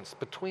sequence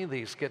between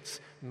these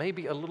gets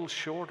maybe a little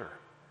shorter.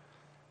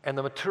 And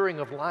the maturing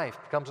of life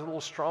becomes a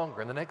little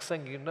stronger. And the next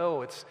thing you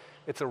know, it's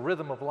a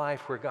rhythm of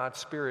life where God's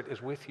Spirit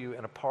is with you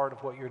and a part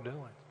of what you're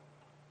doing.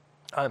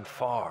 I'm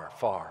far,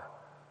 far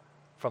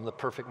from the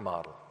perfect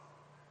model.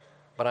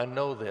 But I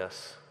know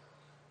this.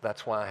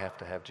 That's why I have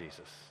to have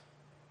Jesus.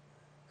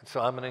 And so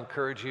I'm going to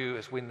encourage you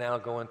as we now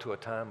go into a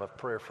time of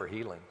prayer for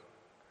healing.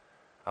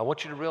 I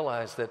want you to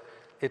realize that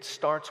it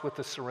starts with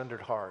a surrendered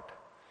heart.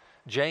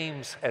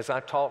 James, as I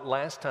taught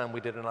last time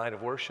we did a night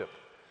of worship,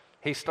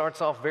 he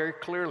starts off very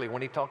clearly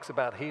when he talks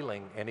about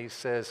healing, and he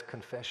says,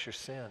 confess your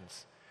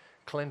sins,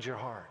 cleanse your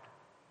heart.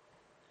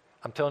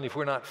 I'm telling you, if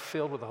we're not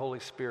filled with the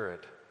Holy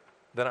Spirit,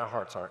 then our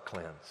hearts aren't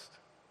cleansed.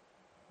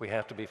 We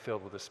have to be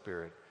filled with the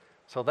Spirit.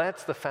 So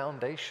that's the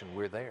foundation.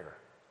 We're there.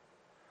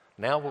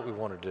 Now what we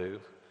want to do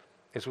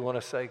is we want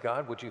to say,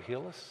 God, would you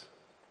heal us?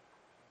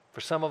 For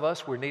some of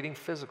us, we're needing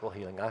physical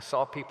healing. I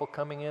saw people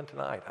coming in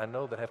tonight, I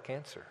know, that have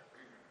cancer.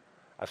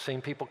 I've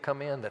seen people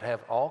come in that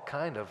have all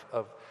kind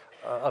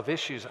of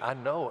issues, I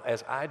know,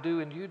 as I do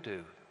and you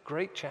do,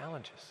 great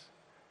challenges.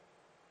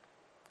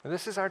 And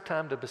this is our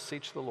time to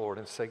beseech the Lord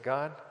and say,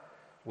 God,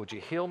 would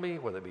you heal me,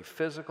 whether it be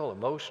physical,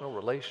 emotional,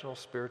 relational,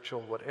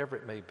 spiritual, whatever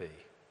it may be.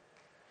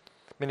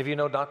 Many of you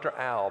know Dr.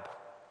 Alb,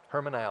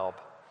 Herman Alb.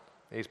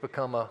 He's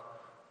become a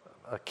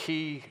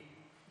key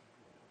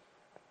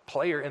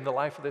player in the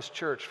life of this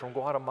church from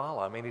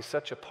Guatemala. I mean, he's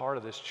such a part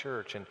of this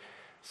church. And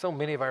so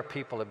many of our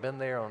people have been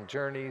there on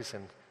journeys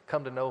and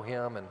come to know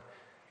him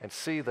and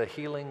see the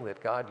healing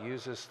that God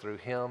uses through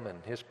him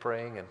and his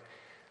praying. And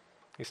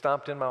he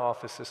stopped in my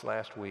office this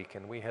last week,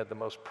 and we had the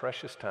most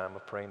precious time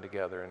of praying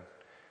together. And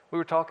we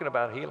were talking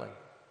about healing.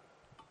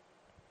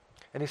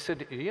 And he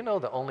said, do you know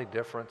the only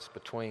difference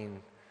between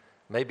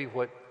maybe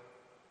what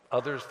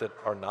others that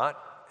are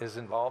not is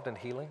involved in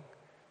healing?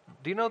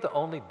 Do you know the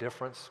only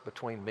difference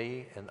between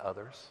me and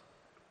others?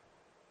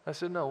 I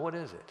said, no, what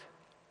is it?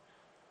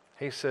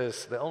 He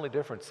says, the only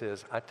difference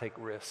is I take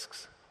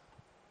risks.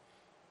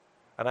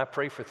 And I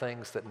pray for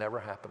things that never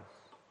happen.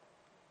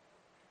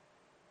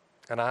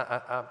 And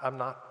I'm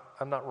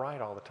not right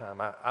all the time.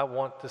 I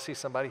want to see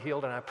somebody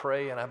healed, and I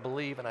pray, and I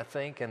believe, and I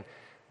think,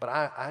 but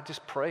I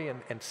just pray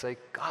and say,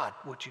 God,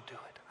 would you do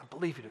it? I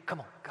believe you do. Come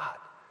on, God.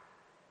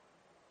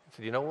 I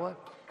said, you know what?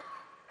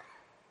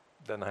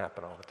 Doesn't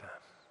happen all the time.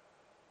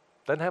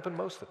 Doesn't happen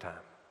most of the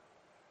time,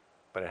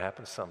 but it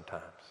happens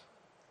sometimes.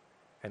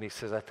 And he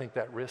says, I think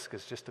that risk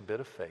is just a bit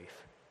of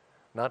faith.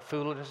 Not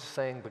foolishness,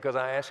 saying, because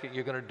I ask it,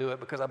 you're going to do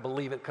it, because I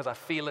believe it, because I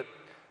feel it.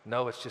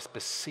 No, it's just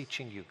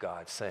beseeching you,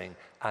 God, saying,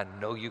 I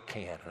know you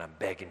can, and I'm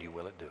begging you,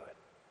 will it do it?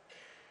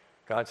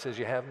 God says,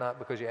 you have not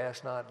because you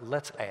ask not.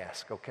 Let's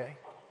ask, okay?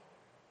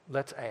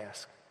 Let's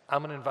ask.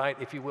 I'm going to invite,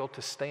 if you will,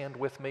 to stand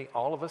with me.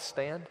 All of us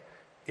stand.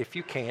 If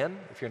you can,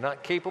 if you're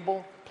not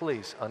capable,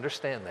 please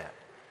understand that.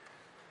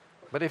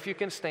 But if you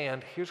can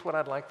stand, here's what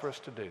I'd like for us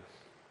to do.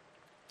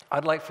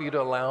 I'd like for you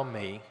to allow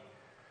me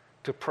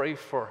to pray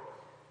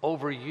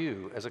over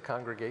you as a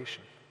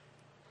congregation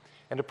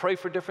and to pray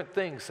for different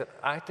things that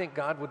I think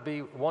God would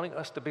be wanting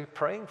us to be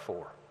praying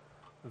for,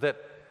 that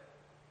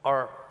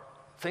are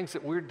things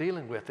that we're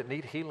dealing with that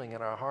need healing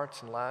in our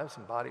hearts and lives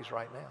and bodies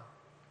right now.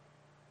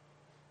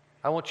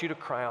 I want you to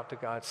cry out to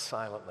God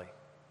silently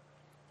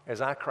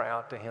as I cry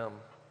out to him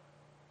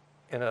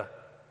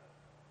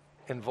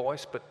in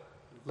voice, but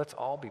let's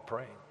all be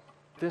praying.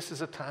 This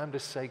is a time to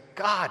say,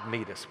 God,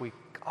 meet us. We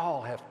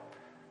all have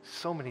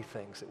so many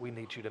things that we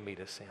need you to meet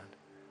us in.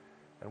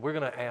 And we're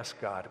going to ask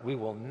God. We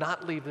will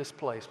not leave this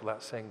place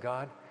without saying,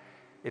 God,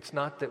 It's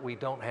not that we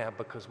don't have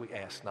because we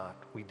asked not,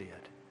 we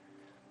did.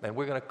 And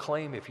we're going to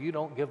claim if you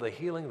don't give the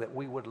healing that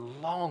we would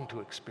long to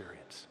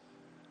experience.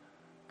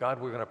 God,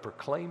 we're going to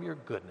proclaim your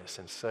goodness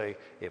and say,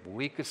 if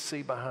we could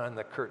see behind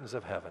the curtains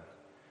of heaven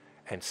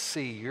and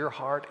see your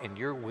heart and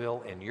your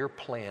will and your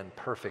plan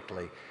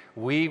perfectly,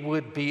 we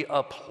would be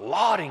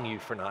applauding you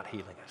for not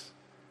healing us.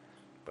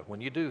 But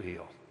when you do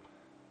heal,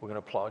 we're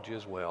going to applaud you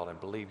as well and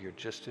believe you're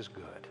just as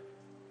good.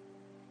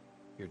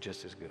 You're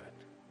just as good.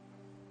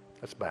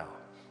 Let's bow.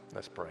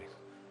 Let's pray.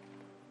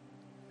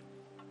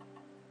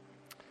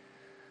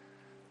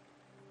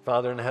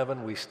 Father in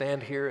heaven, we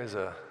stand here as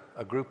a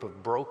group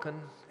of broken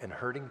and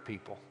hurting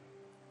people.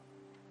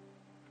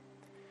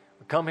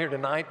 We come here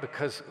tonight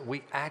because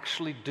we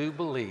actually do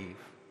believe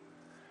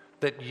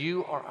that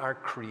you are our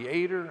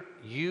creator,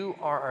 you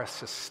are our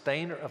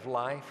sustainer of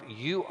life,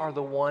 you are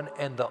the one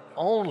and the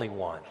only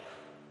one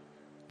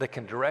that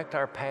can direct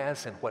our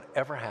paths in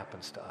whatever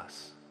happens to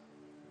us.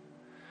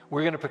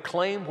 We're going to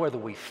proclaim, whether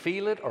we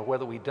feel it or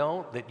whether we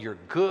don't, that you're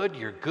good,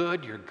 you're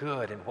good, you're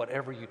good in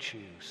whatever you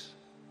choose.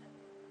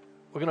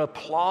 We're going to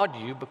applaud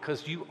you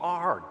because you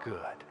are good.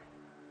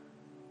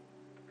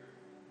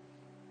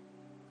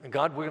 And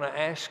God, we're going to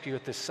ask you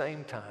at the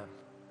same time,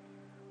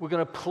 we're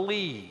going to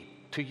plead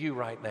to you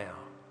right now.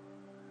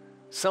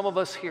 Some of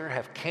us here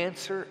have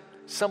cancer.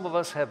 Some of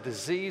us have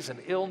disease and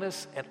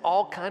illness and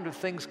all kinds of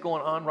things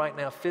going on right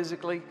now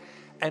physically.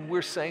 And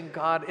we're saying,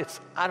 God,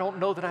 I don't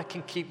know that I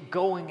can keep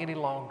going any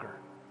longer.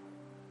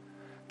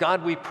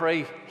 God, we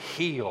pray,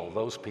 heal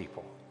those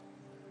people.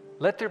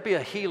 Let there be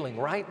a healing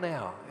right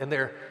now in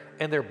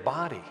their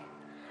body.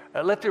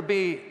 Let there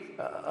be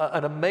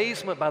an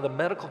amazement by the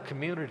medical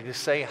community to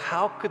say,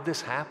 how could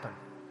this happen?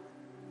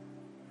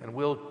 And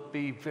we'll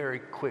be very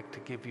quick to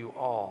give you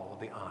all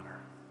the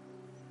honor.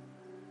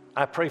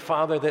 I pray,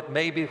 Father, that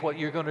maybe what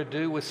you're going to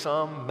do with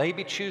some,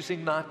 maybe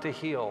choosing not to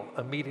heal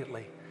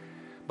immediately,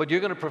 but you're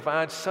going to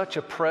provide such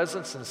a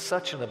presence and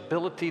such an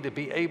ability to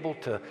be able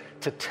to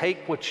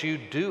take what you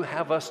do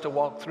have us to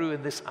walk through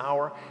in this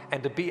hour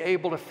and to be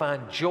able to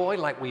find joy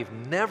like we've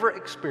never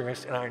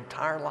experienced in our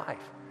entire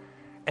life.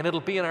 And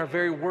it'll be in our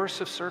very worst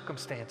of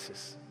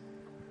circumstances.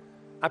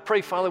 I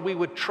pray, Father, we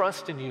would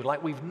trust in you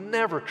like we've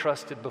never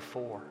trusted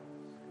before.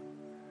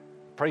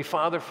 Pray,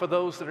 Father, for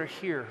those that are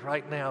here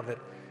right now, that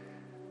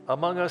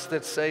among us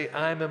that say,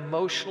 I'm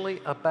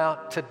emotionally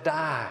about to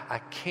die. I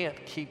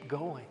can't keep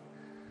going.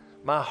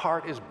 My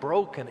heart is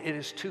broken. It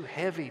is too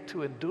heavy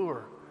to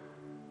endure.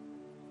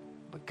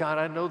 But God,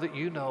 I know that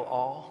you know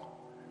all,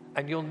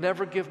 and you'll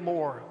never give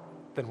more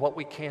than what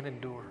we can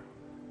endure,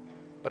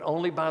 but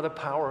only by the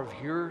power of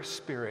your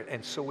Spirit.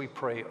 And so we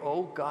pray,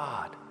 oh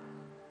God,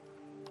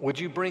 would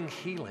you bring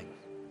healing,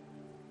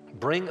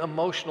 bring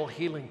emotional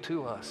healing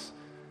to us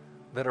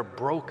that are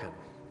broken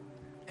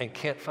and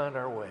can't find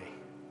our way.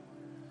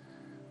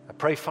 I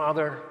pray,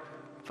 Father,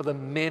 for the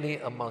many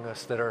among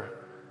us that are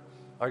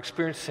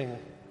experiencing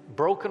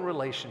broken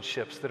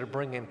relationships that are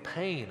bringing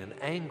pain and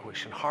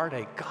anguish and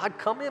heartache. God,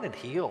 come in and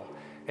heal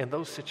in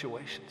those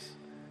situations.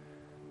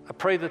 I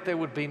pray that there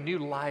would be new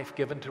life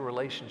given to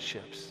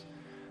relationships,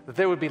 that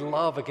there would be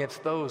love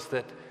against those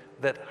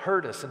that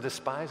hurt us and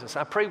despise us.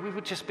 I pray we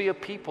would just be a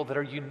people that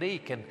are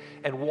unique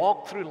and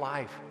walk through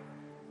life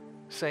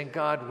saying,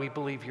 God, we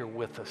believe you're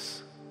with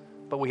us.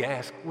 But we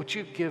ask, would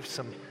you give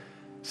some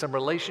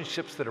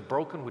relationships that are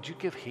broken, would you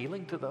give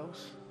healing to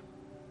those?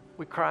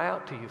 We cry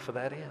out to you for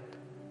that end.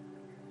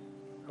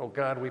 Oh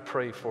God, we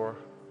pray for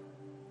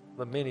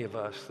the many of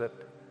us that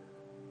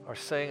are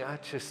saying,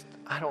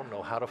 I don't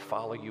know how to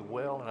follow you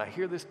well, and I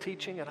hear this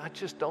teaching and I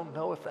just don't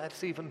know if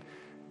that's even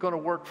going to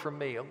work for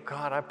me. Oh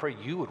God, I pray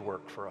you would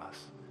work for us.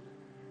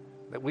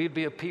 That we'd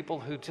be a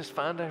people who just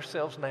find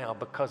ourselves now,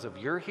 because of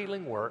your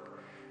healing work,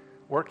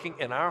 working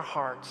in our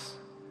hearts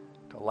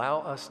to allow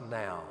us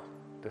now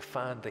to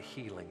find the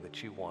healing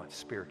that you want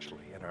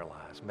spiritually in our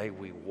lives. May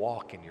we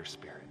walk in your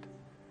Spirit.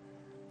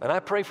 And I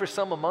pray for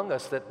some among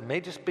us that may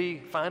just be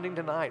finding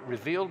tonight,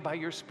 revealed by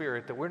your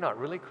Spirit, that we're not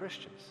really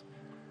Christians.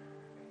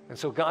 And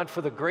so God,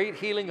 for the great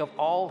healing of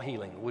all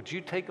healing, would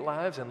you take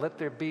lives and let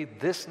there be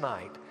this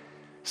night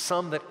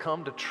some that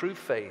come to true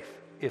faith,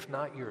 if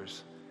not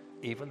yours,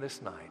 even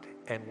this night.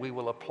 And we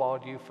will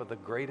applaud you for the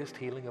greatest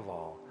healing of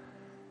all,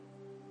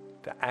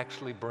 to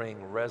actually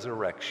bring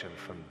resurrection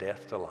from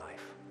death to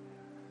life.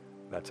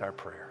 That's our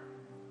prayer.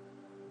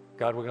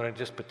 God, we're going to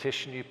just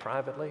petition you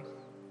privately.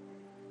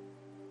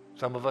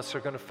 Some of us are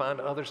going to find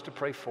others to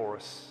pray for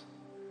us.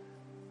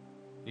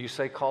 You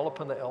say, call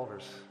upon the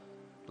elders.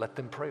 Let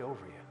them pray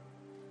over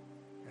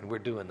you. And we're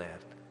doing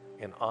that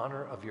in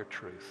honor of your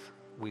truth.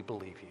 We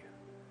believe you.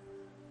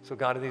 So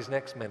God, in these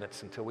next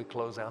minutes until we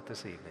close out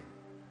this evening,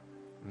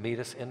 meet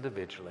us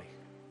individually.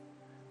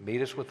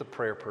 Meet us with a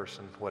prayer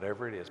person,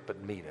 whatever it is,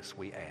 but meet us,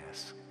 we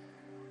ask.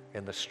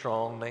 In the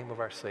strong name of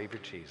our Savior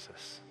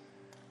Jesus,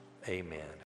 amen.